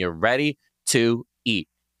 and you're ready to eat.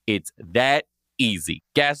 It's that easy.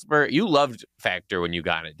 Gaspare, you loved Factor when you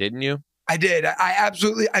got it, didn't you? I did. I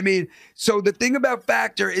absolutely, so the thing about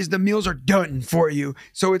Factor is the meals are done for you.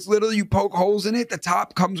 So it's literally, you poke holes in it. The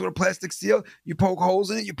top comes with a plastic seal. You poke holes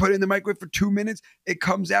in it. You put it in the microwave for 2 minutes. It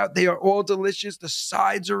comes out. They are all delicious. The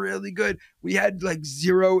sides are really good. We had like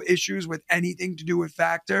 0 issues with anything to do with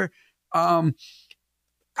Factor. I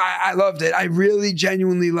loved it. I really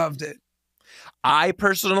genuinely loved it. I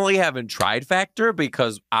personally haven't tried Factor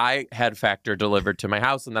because I had Factor delivered to my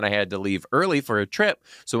house and then I had to leave early for a trip.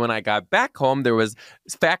 So when I got back home, there was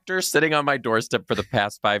Factor sitting on my doorstep for the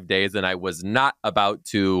past 5 days, and I was not about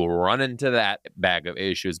to run into that bag of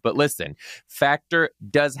issues. But listen, Factor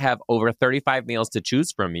does have over 35 meals to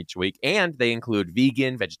choose from each week, and they include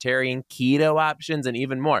vegan, vegetarian, keto options, and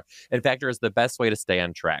even more. And Factor is the best way to stay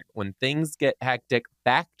on track. When things get hectic,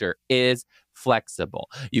 Factor is flexible.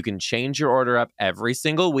 You can change your order up every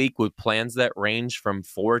single week with plans that range from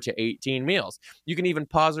 4 to 18 meals. You can even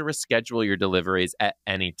pause or reschedule your deliveries at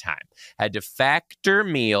any time. Head to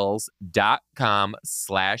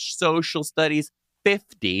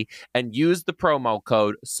factormeals.com/socialstudies50 and use the promo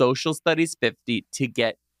code socialstudies50 to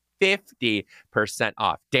get 50%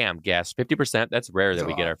 off. Damn, Gas, 50%. That's rare that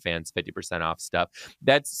we get our fans 50% off stuff.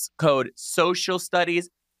 That's code socialstudies50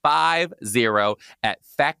 at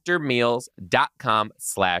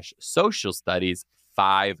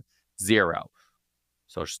factormeals.com/socialstudies50.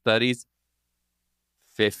 Social studies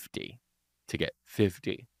 50 to get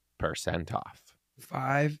 50% off.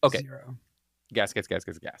 50. Okay. Gas.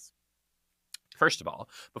 First of all,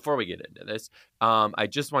 before we get into this, I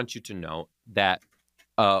just want you to know that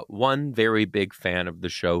one very big fan of the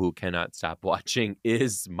show who cannot stop watching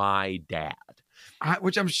is my dad.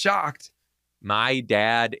 Which I'm shocked. My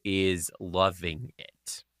dad is loving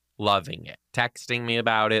it. Texting me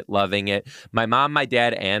about it, loving it. My mom, my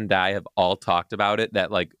dad, and I have all talked about it.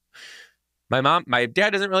 That like my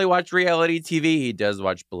dad doesn't really watch reality TV. He does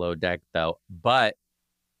watch Below Deck though. But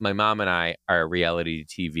my mom and I are reality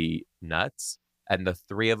TV nuts. And the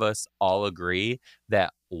three of us all agree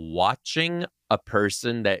that watching a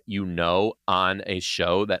person that you know on a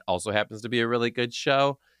show that also happens to be a really good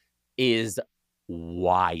show is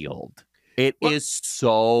wild. It is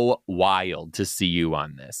so wild to see you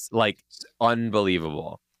on this. Like,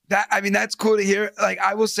 unbelievable. That's cool to hear. Like,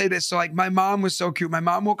 I will say this. So, like, my mom was so cute. My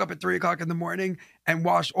mom woke up at 3 o'clock in the morning and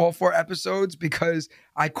watched all 4 episodes because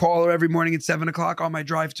I call her every morning at 7 o'clock on my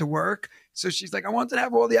drive to work. So she's like, I wanted to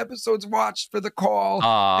have all the episodes watched for the call.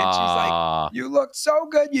 And she's like, you looked so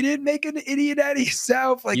good. You didn't make an idiot out of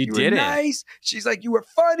yourself. Like, you were nice. She's like, you were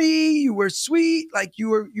funny. You were sweet. Like, you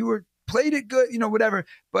were played it good, whatever.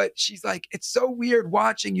 But she's like, it's so weird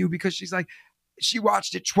watching you because she's like, she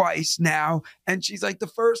watched it twice now. And she's like, the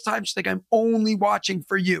first time, she's like, I'm only watching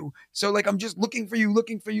for you. So like, I'm just looking for you.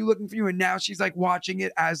 And now she's like watching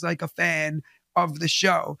it as like a fan of the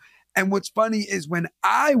show. And what's funny is when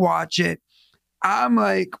I watch it, I'm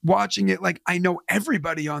like watching it like I know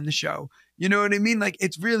everybody on the show. You know what I mean? Like,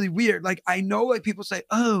 it's really weird. Like, I know like people say,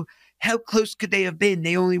 oh, how close could they have been?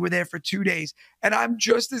 They only were there for 2 days. And I'm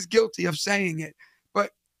just as guilty of saying it.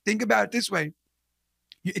 But think about it this way.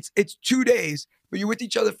 It's 2 days, but you're with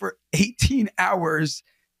each other for 18 hours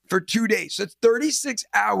for 2 days. So it's 36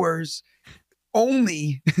 hours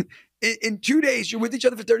only. In 2 days, you're with each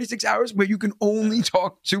other for 36 hours where you can only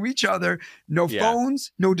talk to each other. No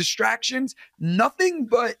phones, no distractions, nothing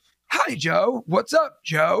but, hi, Joe. What's up,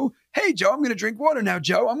 Joe? Hey, Joe, I'm going to drink water now,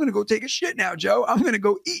 Joe. I'm going to go take a shit now, Joe. I'm going to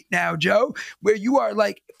go eat now, Joe. Where you are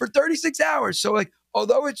like for 36 hours. So like,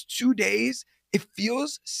 although it's 2 days, it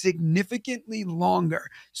feels significantly longer.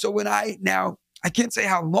 So when I can't say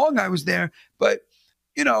how long I was there, but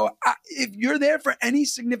if you're there for any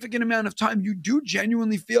significant amount of time, you do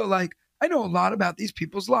genuinely feel like I know a lot about these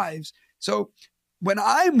people's lives. So when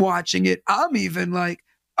I'm watching it, I'm even like,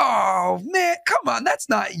 oh man, come on, that's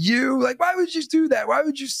not you. Like, why would you do that? Why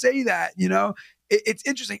would you say that? It's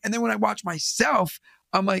interesting. And then when I watch myself,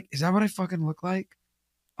 I'm like, is that what I fucking look like?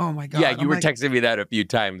 Oh my God. Yeah, you were texting me that a few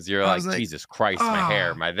times. You're like, Jesus Christ, my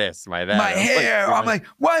hair, my this, my that. My hair. I'm like,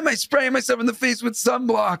 why am I spraying myself in the face with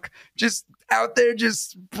sunblock? Just out there,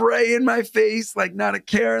 just spraying my face, like not a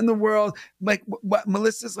care in the world. Like, what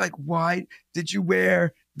Melissa's like, why did you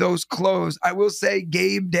wear those clothes? I will say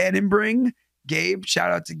Gabe Dannenbring,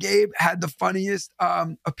 shout out to Gabe, had the funniest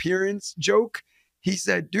appearance joke. He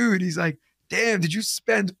said, dude, he's like, damn, did you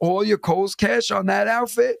spend all your Kohl's cash on that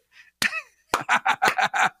outfit?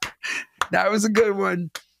 That was a good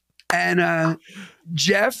one. And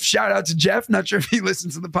Jeff, shout out to Jeff. Not sure if he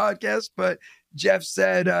listens to the podcast, but Jeff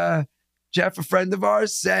said, Jeff, a friend of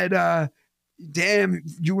ours, said, damn,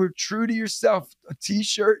 you were true to yourself. A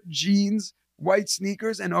t-shirt, jeans, white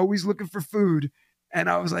sneakers, and always looking for food. And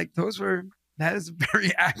I was like, that is a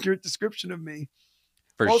very accurate description of me.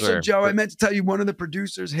 Also, Joe, I meant to tell you, one of the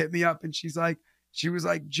producers hit me up and she was like,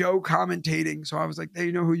 Joe commentating. So I was like,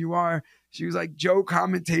 they know who you are. She was like, Joe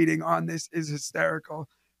commentating on this is hysterical.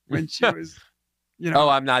 When she was, Oh,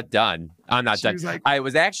 I'm not done. She was like, I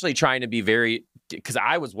was actually trying to be very because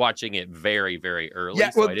I was watching it very, very early,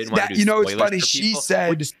 Yeah, so well, I didn't want to that, do you know, it's spoilers funny. for She people.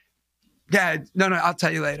 said, yeah, no, I'll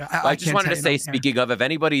tell you later. I just can't wanted to tell say, you, speaking of, if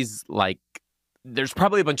anybody's like, there's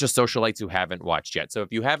probably a bunch of socialites who haven't watched yet. So if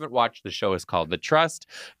you haven't watched, the show is called The Trust.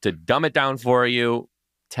 To dumb it down for you,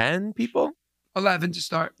 10 people? 11 to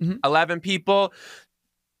start. 11 people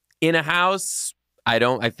in a house. I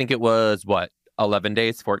think it was 11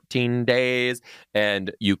 days, 14 days.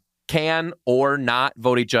 And you can or not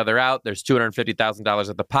vote each other out. There's $250,000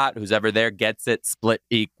 at the pot. Who's ever there gets it split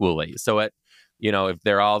equally. So if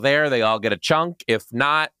they're all there, they all get a chunk. If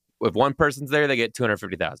not, if one person's there, they get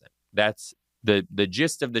 250,000. That's the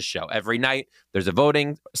gist of the show. Every night there's a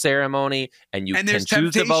voting ceremony, and you can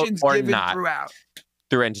choose to vote or not.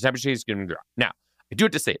 Through temptations given throughout. Now, I do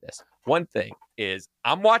have to say this. One thing is,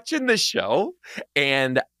 I'm watching the show,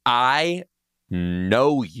 and I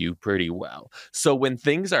know you pretty well. So when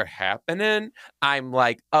things are happening, I'm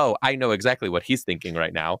like, oh, I know exactly what he's thinking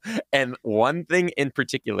right now. And one thing in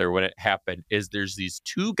particular, when it happened, is there's these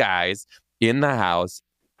two guys in the house.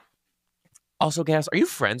 Also, Gas, are you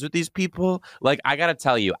friends with these people? Like, I gotta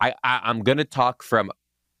tell you, I'm gonna talk from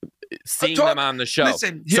seeing them on the show.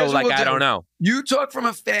 Listen, so like, I don't know. You talk from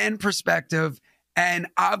a fan perspective, and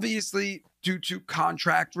obviously due to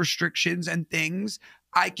contract restrictions and things,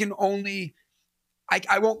 I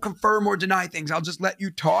won't confirm or deny things. I'll just let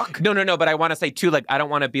you talk. No. But I want to say too, like, I don't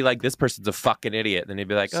want to be like, this person's a fucking idiot. And then he'd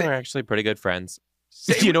be like, oh, we're actually pretty good friends.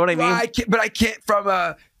 You know what I mean? I can't, from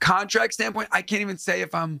a contract standpoint, I can't even say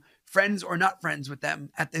if I'm friends or not friends with them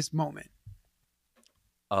at this moment.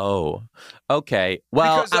 Oh, okay.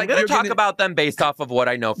 Well, I'm going to talk about them based off of what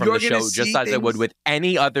I know from the show, just as I would with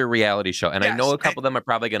any other reality show. And I know a couple of them are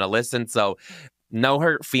probably going to listen. So no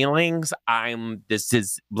hurt feelings. This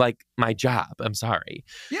is like my job. I'm sorry.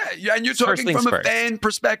 Yeah. And you're talking from a fan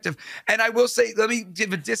perspective. And I will say, let me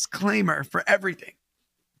give a disclaimer for everything.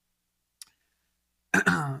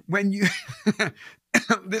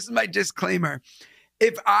 This is my disclaimer.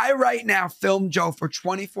 If I right now film Joe for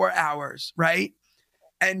 24 hours, right?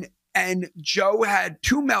 And Joe had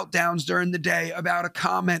 2 meltdowns during the day about a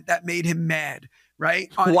comment that made him mad,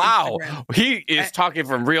 right? On Instagram. He is talking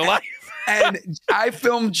from real life. And I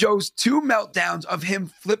filmed Joe's 2 meltdowns of him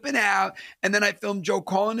flipping out. And then I filmed Joe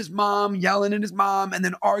calling his mom, yelling at his mom, and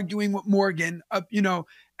then arguing with Morgan,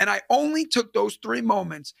 and I only took those 3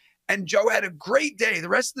 moments. And Joe had a great day. The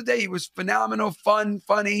rest of the day, he was phenomenal, fun,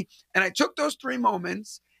 funny. And I took those 3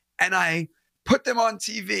 moments and I put them on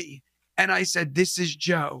TV. And I said, this is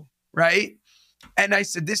Joe, right? And I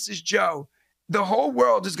said, this is Joe. The whole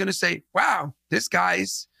world is going to say, wow, this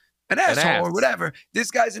guy's an asshole or whatever.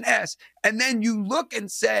 This guy's an ass. And then you look and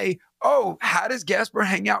say, oh, how does Gaspare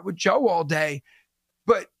hang out with Joe all day?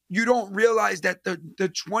 But you don't realize that the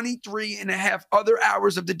 23 and a half other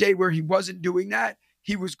hours of the day where he wasn't doing that,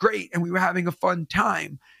 he was great and we were having a fun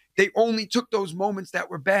time. They only took those moments that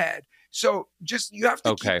were bad. So just, you have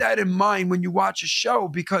to keep that in mind when you watch a show,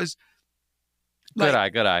 because good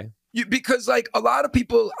eye. Because like a lot of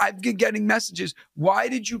people, I've been getting messages, why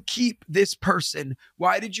did you keep this person?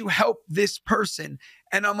 Why did you help this person?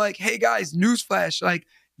 And I'm like, hey guys, newsflash, like,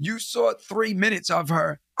 you saw 3 minutes of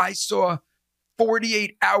her. I saw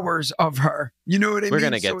 48 hours of her. You know what I mean? We're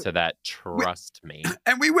going to get to that. Trust me.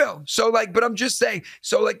 And we will. So like, but I'm just saying,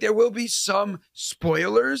 so like there will be some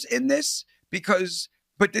spoilers in this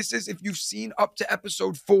but this is, if you've seen up to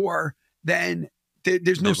episode 4, then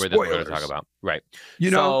there's no spoilers. We're going to talk about. Right.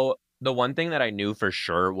 So the one thing that I knew for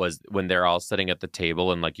sure was when they're all sitting at the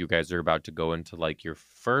table and like you guys are about to go into like your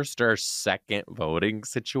first or second voting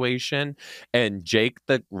situation, and Jake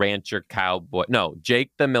the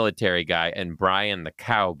military guy and Brian the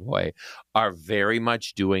cowboy are very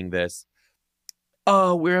much doing this.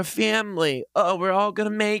 Oh, we're a family. Oh, we're all going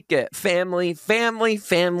to make it. Family, family,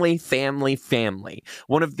 family, family, family.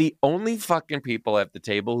 One of the only fucking people at the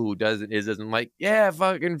table who isn't like, yeah,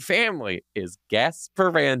 fucking family, is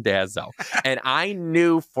Gaspare Randazzo. And I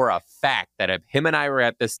knew for a fact that if him and I were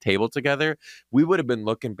at this table together, we would have been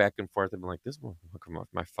looking back and forth and been like, this motherfucker with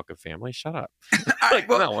my fucking family, shut up. Like,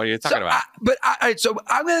 well, no, what are you talking about? So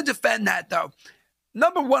I'm going to defend that though.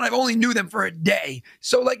 Number one, I've only knew them for a day.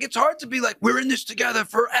 So, like, it's hard to be like, we're in this together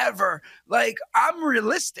forever. Like, I'm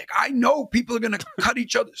realistic. I know people are going to cut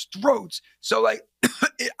each other's throats. So, like,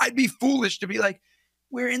 I'd be foolish to be like,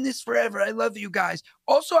 we're in this forever. I love you guys.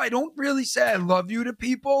 Also, I don't really say I love you to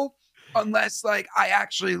people unless, like, I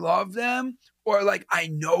actually love them or, like, I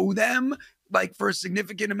know them, like, for a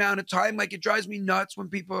significant amount of time. Like, it drives me nuts when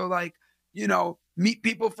people are like, meet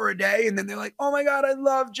people for a day and then they're like, oh my God, I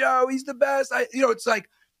love Joe. He's the best. It's like,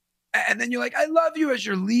 And then you're like, I love you as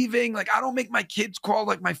you're leaving. Like, I don't make my kids call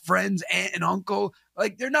like my friends aunt and uncle.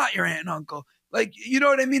 Like, they're not your aunt and uncle. Like, you know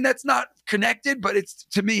what I mean? That's not connected, but it's,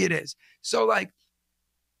 to me, it is. So like,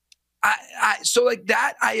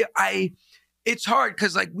 it's hard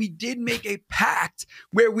because like we did make a pact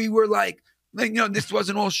where we were like, this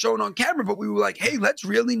wasn't all shown on camera, but we were like, hey, let's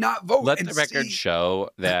really not vote. Let the record show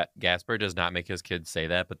that Gaspare does not make his kids say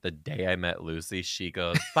that. But the day I met Lucy, she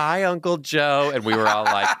goes, bye, Uncle Joe. And we were all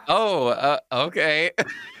like, oh, okay.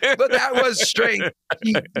 But that was strange.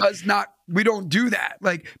 He does not, we don't do that.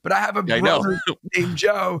 Like, but I have a brother named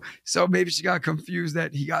Joe. So maybe she got confused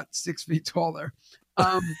that he got 6 feet taller.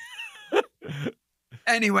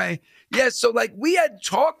 Anyway, yeah, so like we had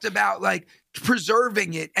talked about like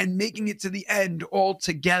preserving it and making it to the end all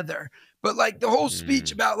together. But like the whole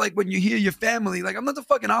speech about like when you hear your family, like I'm not the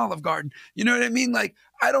fucking Olive Garden. You know what I mean? Like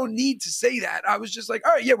I don't need to say that. I was just like,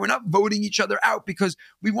 all right, yeah, we're not voting each other out because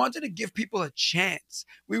we wanted to give people a chance.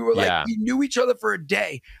 We were like, we knew each other for a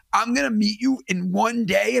day. I'm going to meet you in one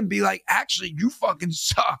day and be like, actually, you fucking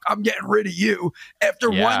suck. I'm getting rid of you.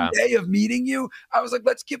 After one day of meeting you, I was like,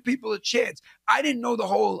 let's give people a chance. I didn't know the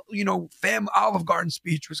whole, Olive Garden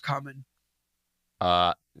speech was coming.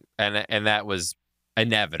 And that was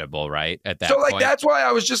inevitable, right? At that point. So like that's why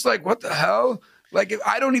I was just like, what the hell? Like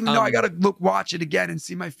I don't even know. I gotta watch it again and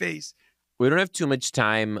see my face. We don't have too much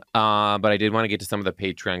time, but I did want to get to some of the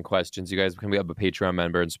Patreon questions. You guys can become a Patreon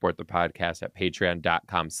member and support the podcast at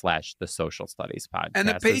patreon.com/the Social Studies Podcast. And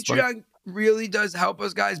the Patreon really does help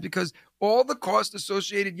us, guys, because all the costs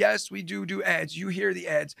associated, yes, we do ads. You hear the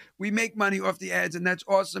ads. We make money off the ads, and that's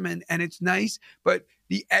awesome, and it's nice. But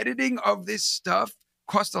the editing of this stuff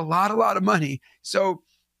cost a lot of money. So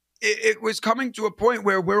it was coming to a point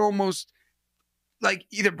where we're almost like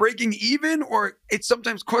either breaking even or it's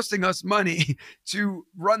sometimes costing us money to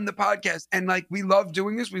run the podcast. And like, we love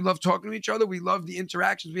doing this. We love talking to each other. We love the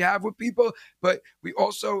interactions we have with people, but we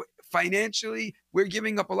also financially, we're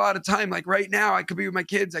giving up a lot of time. Like right now, I could be with my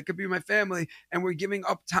kids, I could be with my family, and we're giving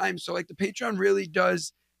up time. So like the Patreon really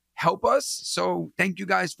does help us. So thank you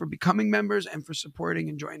guys for becoming members and for supporting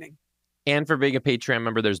and joining. And for being a Patreon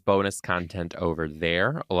member, there's bonus content over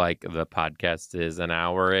there. Like the podcast is an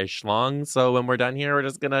hour-ish long. So when we're done here, we're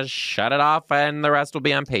just going to shut it off and the rest will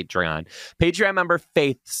be on Patreon. Patreon member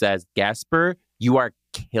Faith says, Gaspare, you are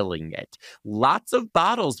killing it. Lots of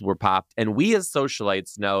bottles were popped, and we as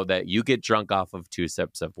socialites know that you get drunk off of 2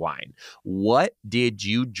 sips of wine. What did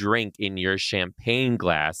you drink in your champagne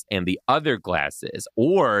glass and the other glasses?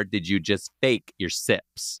 Or did you just fake your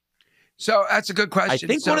sips? So that's a good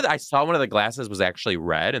question. I think I saw one of the glasses was actually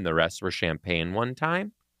red and the rest were champagne one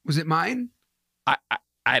time. Was it mine?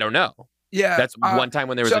 I don't know. Yeah. That's one time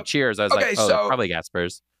when there was a cheers. I was like, oh, that's probably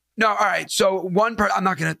Gaspar's. No, all right. So I'm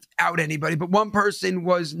not going to out anybody, but one person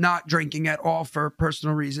was not drinking at all for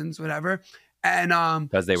personal reasons, whatever. And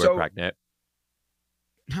because they were pregnant.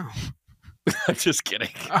 No. I'm just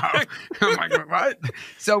kidding. Oh my God, what?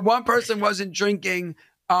 So one person wasn't drinking,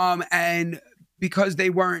 and because they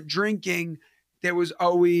weren't drinking, there was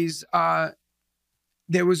always, as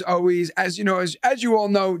you know, as you all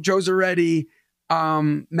know, Joe's already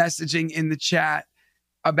messaging in the chat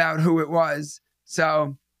about who it was.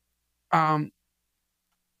 So,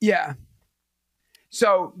 yeah.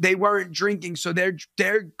 So they weren't drinking. So their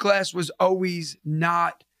glass was always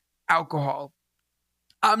not alcohol.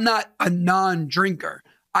 I'm not a non-drinker.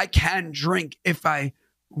 I can drink if I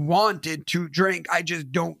wanted to drink. I just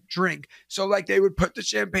don't drink. So like they would put the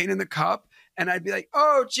champagne in the cup and I'd be like,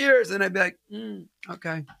 oh, cheers. And I'd be like,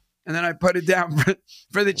 okay. And then I put it down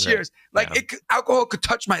for the cheers. Like alcohol could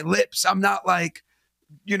touch my lips. I'm not like,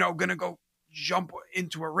 going to go jump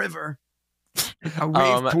into a river. A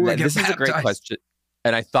wave pool this is a great question.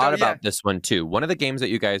 And I thought about this one too. One of the games that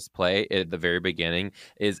you guys play at the very beginning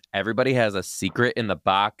is everybody has a secret in the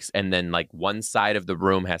box, and then like one side of the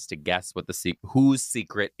room has to guess what whose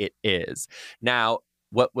secret it is. Now,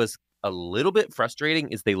 what was a little bit frustrating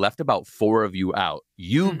is they left about 4 of you out,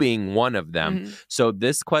 you being one of them. So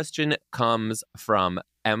this question comes from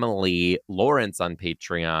Emily Lawrence on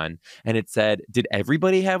Patreon, and it said, did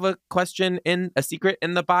everybody have a secret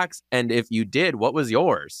in the box? And if you did, what was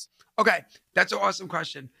yours? Okay, that's an awesome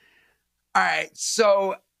question. All right,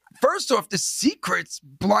 so first off, the secrets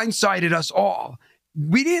blindsided us all.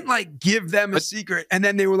 We didn't like give them a secret, and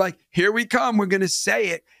then they were like, here we come, we're going to say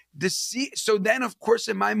it. So then, of course,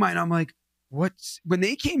 in my mind, I'm like, when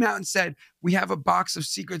they came out and said, we have a box of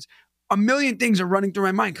secrets, a million things are running through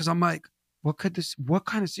my mind because I'm like, what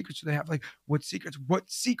kind of secrets do they have? Like, what secret?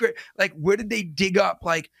 Like, where did they dig up?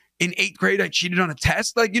 Like, in 8th grade, I cheated on a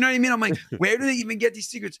test. Like, you know what I mean? I'm like, where do they even get these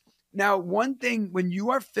secrets? Now, one thing, when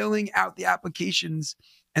you are filling out the applications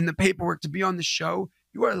and the paperwork to be on the show,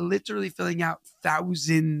 you are literally filling out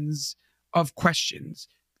thousands of questions.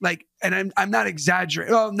 Like, and I'm not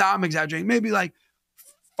exaggerating. Oh, no, I'm exaggerating. Maybe like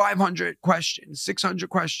 500 questions, 600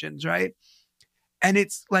 questions, right? And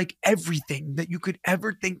it's like everything that you could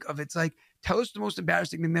ever think of. It's like, tell us the most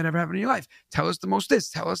embarrassing thing that ever happened in your life. Tell us the most this,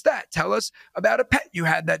 tell us that. Tell us about a pet you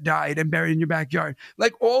had that died and buried in your backyard.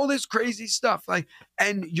 Like all this crazy stuff. Like,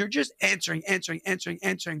 and you're just answering.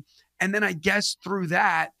 And then I guess through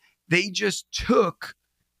that, they just took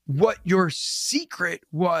what your secret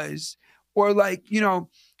was, or like,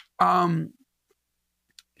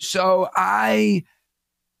 so I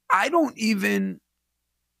don't even,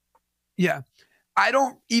 yeah. I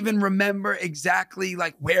don't even remember exactly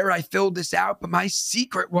like where I filled this out, but my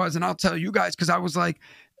secret was, and I'll tell you guys, because I was like,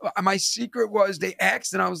 my secret was they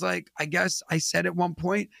asked, and I was like, I guess I said at one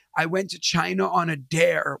point, I went to China on a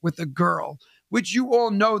dare with a girl, which you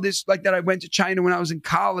all know this, like that I went to China when I was in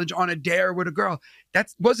college on a dare with a girl.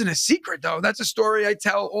 That wasn't a secret though. That's a story I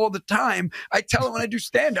tell all the time. I tell it when I do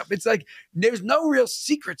stand up. It's like, there's no real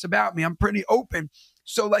secrets about me. I'm pretty open.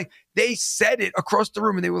 So like they said it across the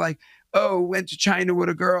room and they were like, oh, went to China with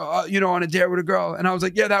a girl, on a dare with a girl. And I was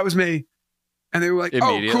like, yeah, that was me. And they were like,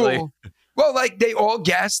 oh, cool. Well, like they all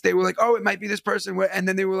guessed. They were like, oh, it might be this person. And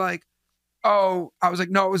then they were like, oh, I was like,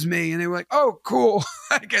 no, it was me. And they were like, oh, cool.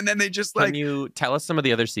 And then they just like. Can you tell us some of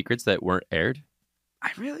the other secrets that weren't aired?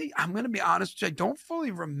 I'm going to be honest with you. I don't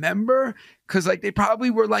fully remember because like they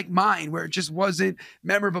probably were like mine where it just wasn't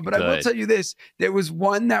memorable. But I will tell you this. There was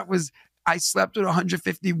one that was, I slept with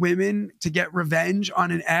 150 women to get revenge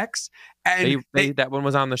on an ex. And that one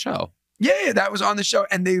was on the show. Yeah, that was on the show.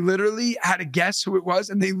 And they literally had to guess who it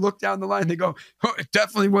was. And they looked down the line. And they go, oh, it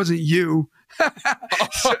definitely wasn't you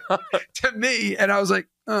to me. And I was like,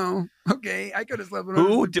 oh, okay. I could have slept with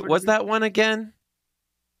who was that one again?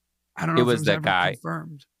 I don't know. It was that guy.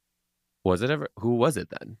 Confirmed. Was it ever? Who was it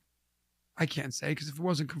then? I can't say because if it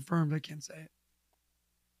wasn't confirmed, I can't say it.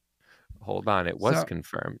 Hold on. It was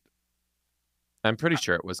confirmed. I'm pretty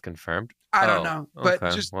sure it was confirmed. I don't know, but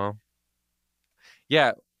okay. Well,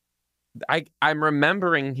 yeah, I'm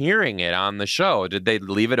remembering hearing it on the show. Did they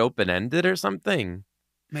leave it open-ended or something?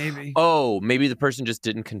 Maybe. Oh, maybe the person just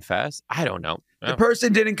didn't confess. I don't know. The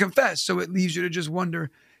person didn't confess, so it leaves you to just wonder.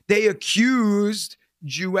 They accused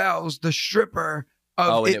Jewels, the stripper,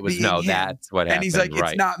 of and it was being him. That's what happened. And he's like,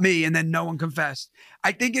 it's not me, and then no one confessed.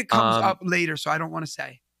 I think it comes up later, so I don't want to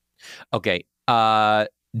say. Okay.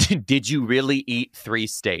 Did you really eat 3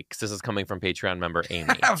 steaks? This is coming from Patreon member Amy.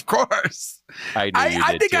 Of course.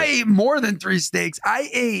 I think I ate more than 3 steaks. I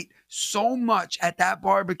ate so much at that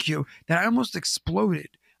barbecue that I almost exploded.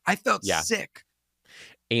 I felt sick.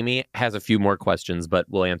 Amy has a few more questions, but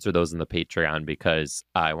we'll answer those in the Patreon because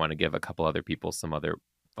I want to give a couple other people some other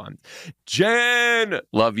fun. Jen!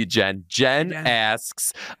 Love you, Jen. Jen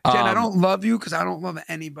asks... Jen, I don't love you because I don't love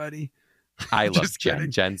anybody. I love Jen.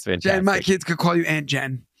 Kidding. Jen's fantastic. Jen, my kids could call you Aunt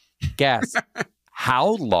Jen. Gas.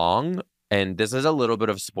 How long, and this is a little bit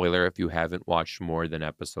of spoiler if you haven't watched more than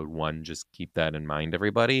episode 1, just keep that in mind,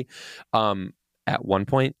 everybody. At one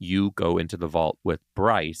point, you go into the vault with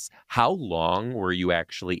Bryce. How long were you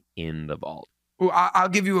actually in the vault? Well, I'll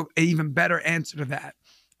give you an even better answer to that.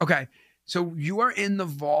 Okay. So you are in the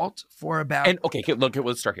vault for about... And okay, look,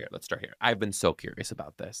 let's start here. I've been so curious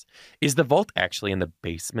about this. Is the vault actually in the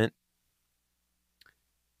basement?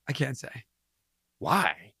 I can't say.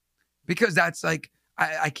 Why? Because that's like,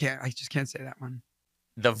 I just can't say that one.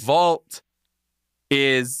 The vault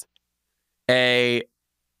is a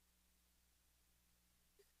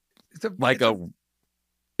room?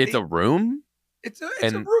 It's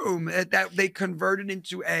a room that they converted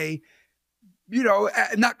into a,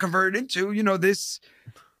 not converted into, this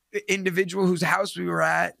individual whose house we were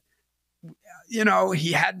at,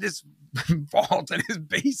 he had this vault in his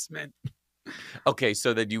basement. Okay,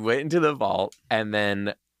 so then you went into the vault, and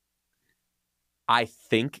then I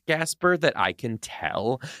think, Gaspare, that I can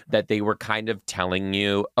tell that they were kind of telling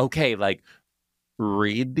you, okay, like,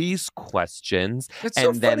 read these questions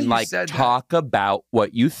and then, like, talk about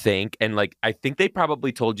what you think. And, like, I think they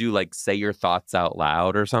probably told you, like, say your thoughts out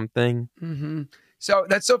loud or something. Mm-hmm. So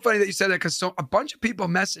that's so funny that you said that because a bunch of people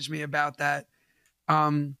messaged me about that.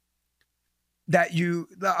 That you,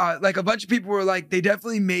 like, a bunch of people were like, they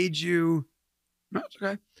definitely made you... No, it's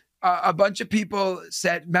okay. A bunch of people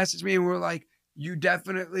messaged me and were like, you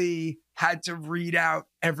definitely had to read out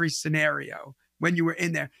every scenario when you were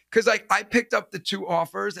in there. Because, like, I picked up the 2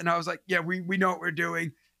 offers and I was like, yeah, we know what we're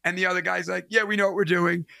doing. And the other guy's like, yeah, we know what we're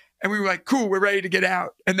doing. And we were like, cool, we're ready to get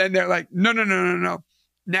out. And then they're like, no.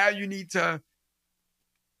 Now you need to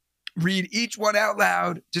read each one out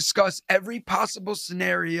loud, discuss every possible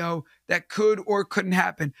scenario that could or couldn't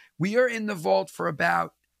happen. We are in the vault for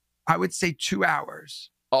about, I would say, 2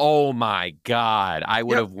 hours. Oh my God. I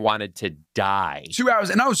would have wanted to die. 2 hours.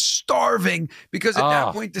 And I was starving because at that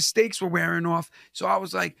Oh. point the steaks were wearing off. So I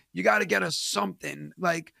was like, you got to get us something.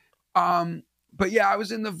 Like, but yeah, I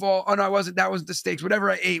was in the vault. Oh no, I wasn't. That was the steaks. Whatever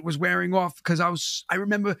I ate was wearing off because I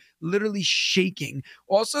remember literally shaking.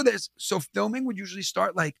 Also, so filming would usually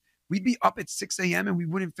start like, we'd be up at 6 a.m. and we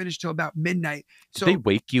wouldn't finish till about midnight. So Did they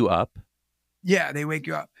wake you up? Yeah, they wake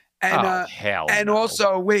you up. And hell and no.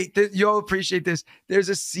 also, wait, you'll appreciate this. There's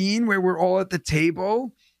a scene where we're all at the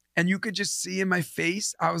table and you could just see in my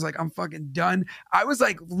face, I was like, I'm fucking done. I was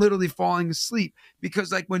like literally falling asleep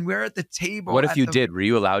because like when we're at the table. What if you did? Were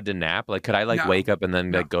you allowed to nap? Like, could I like wake up and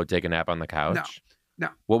then like go take a nap on the couch? No.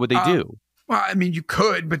 What would they do? Well, I mean, you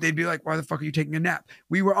could, but they'd be like, why the fuck are you taking a nap?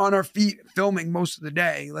 We were on our feet filming most of the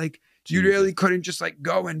day. Like, you really couldn't just like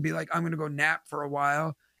go and be like, I'm going to go nap for a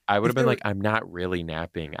while. I would have been like, I'm not really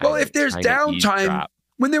napping. Well, if there's downtime,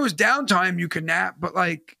 when there was downtime, you could nap, but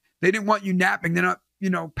like they didn't want you napping. They're not,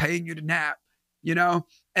 paying you to nap,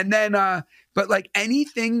 and then, but like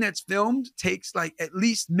anything that's filmed takes like at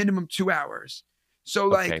least minimum 2 hours. So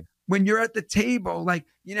like when you're at the table, like,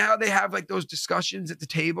 how they have like those discussions at the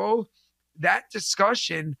table, that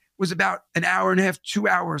discussion was about an hour and a half, 2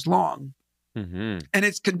 hours long. Mm-hmm. And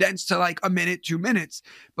it's condensed to like a minute, 2 minutes.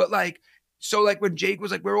 But like, so like when Jake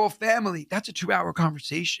was like, we're all family, that's a 2 hour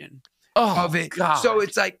conversation of it. God. So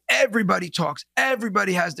it's like everybody talks,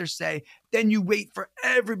 everybody has their say. Then you wait for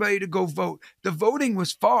everybody to go vote. The voting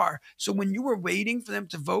was far. So when you were waiting for them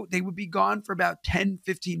to vote, they would be gone for about 10,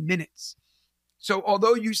 15 minutes. So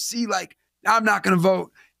although you see like, I'm not going to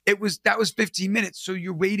vote, that was 15 minutes. So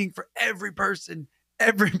you're waiting for every person.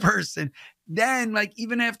 Then like,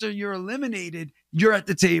 even after you're eliminated, you're at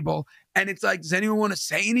the table and it's like, does anyone want to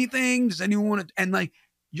say anything? Does anyone want to, and like,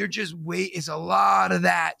 you're just it's a lot of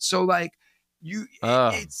that. So like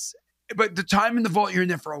but the time in the vault, you're in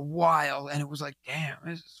there for a while and it was like, damn,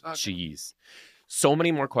 this is fucking. Jeez. So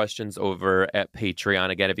many more questions over at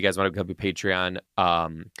Patreon. Again, if you guys want to become a Patreon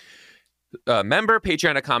member,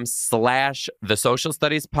 patreon.com/The Social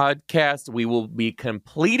Studies Podcast. We will be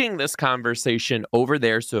completing this conversation over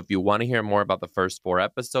there. So if you want to hear more about the first 4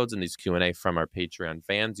 episodes and these Q&A from our Patreon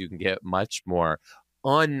fans, you can get much more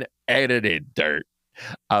unedited dirt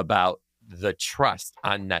about The Trust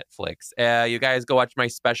on Netflix. You guys go watch my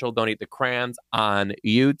special, Don't Eat the Crayons, on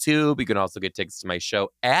YouTube. You can also get tickets to my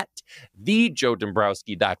show at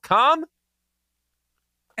thejoedombrowski.com.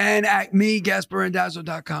 And at me,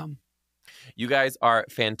 GaspareRandazzo.com. You guys are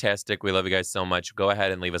fantastic. We love you guys so much. Go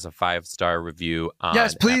ahead and leave us a 5-star review.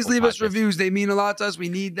 Yes, please leave us reviews. They mean a lot to us. We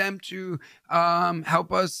need them to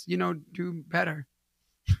help us, do better.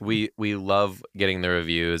 We love getting the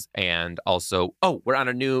reviews. And also, we're on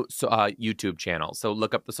a new YouTube channel. So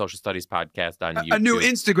look up the Social Studies Podcast on YouTube. A new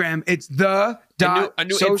Instagram. It's a new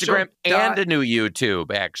Instagram and a new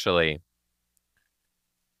YouTube, actually.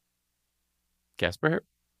 Gaspare?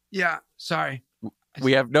 Yeah, sorry.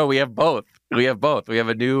 We have both. We have both. We have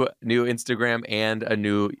a new Instagram and a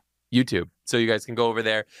new YouTube. So you guys can go over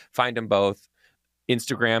there, find them both.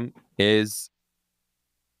 Instagram is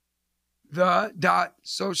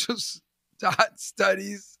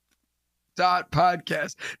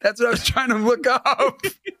the.social.studies.podcast. That's what I was trying to look up.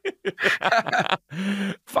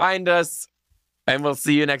 Find us, and we'll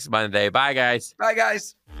see you next Monday. Bye, guys. Bye,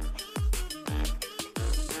 guys.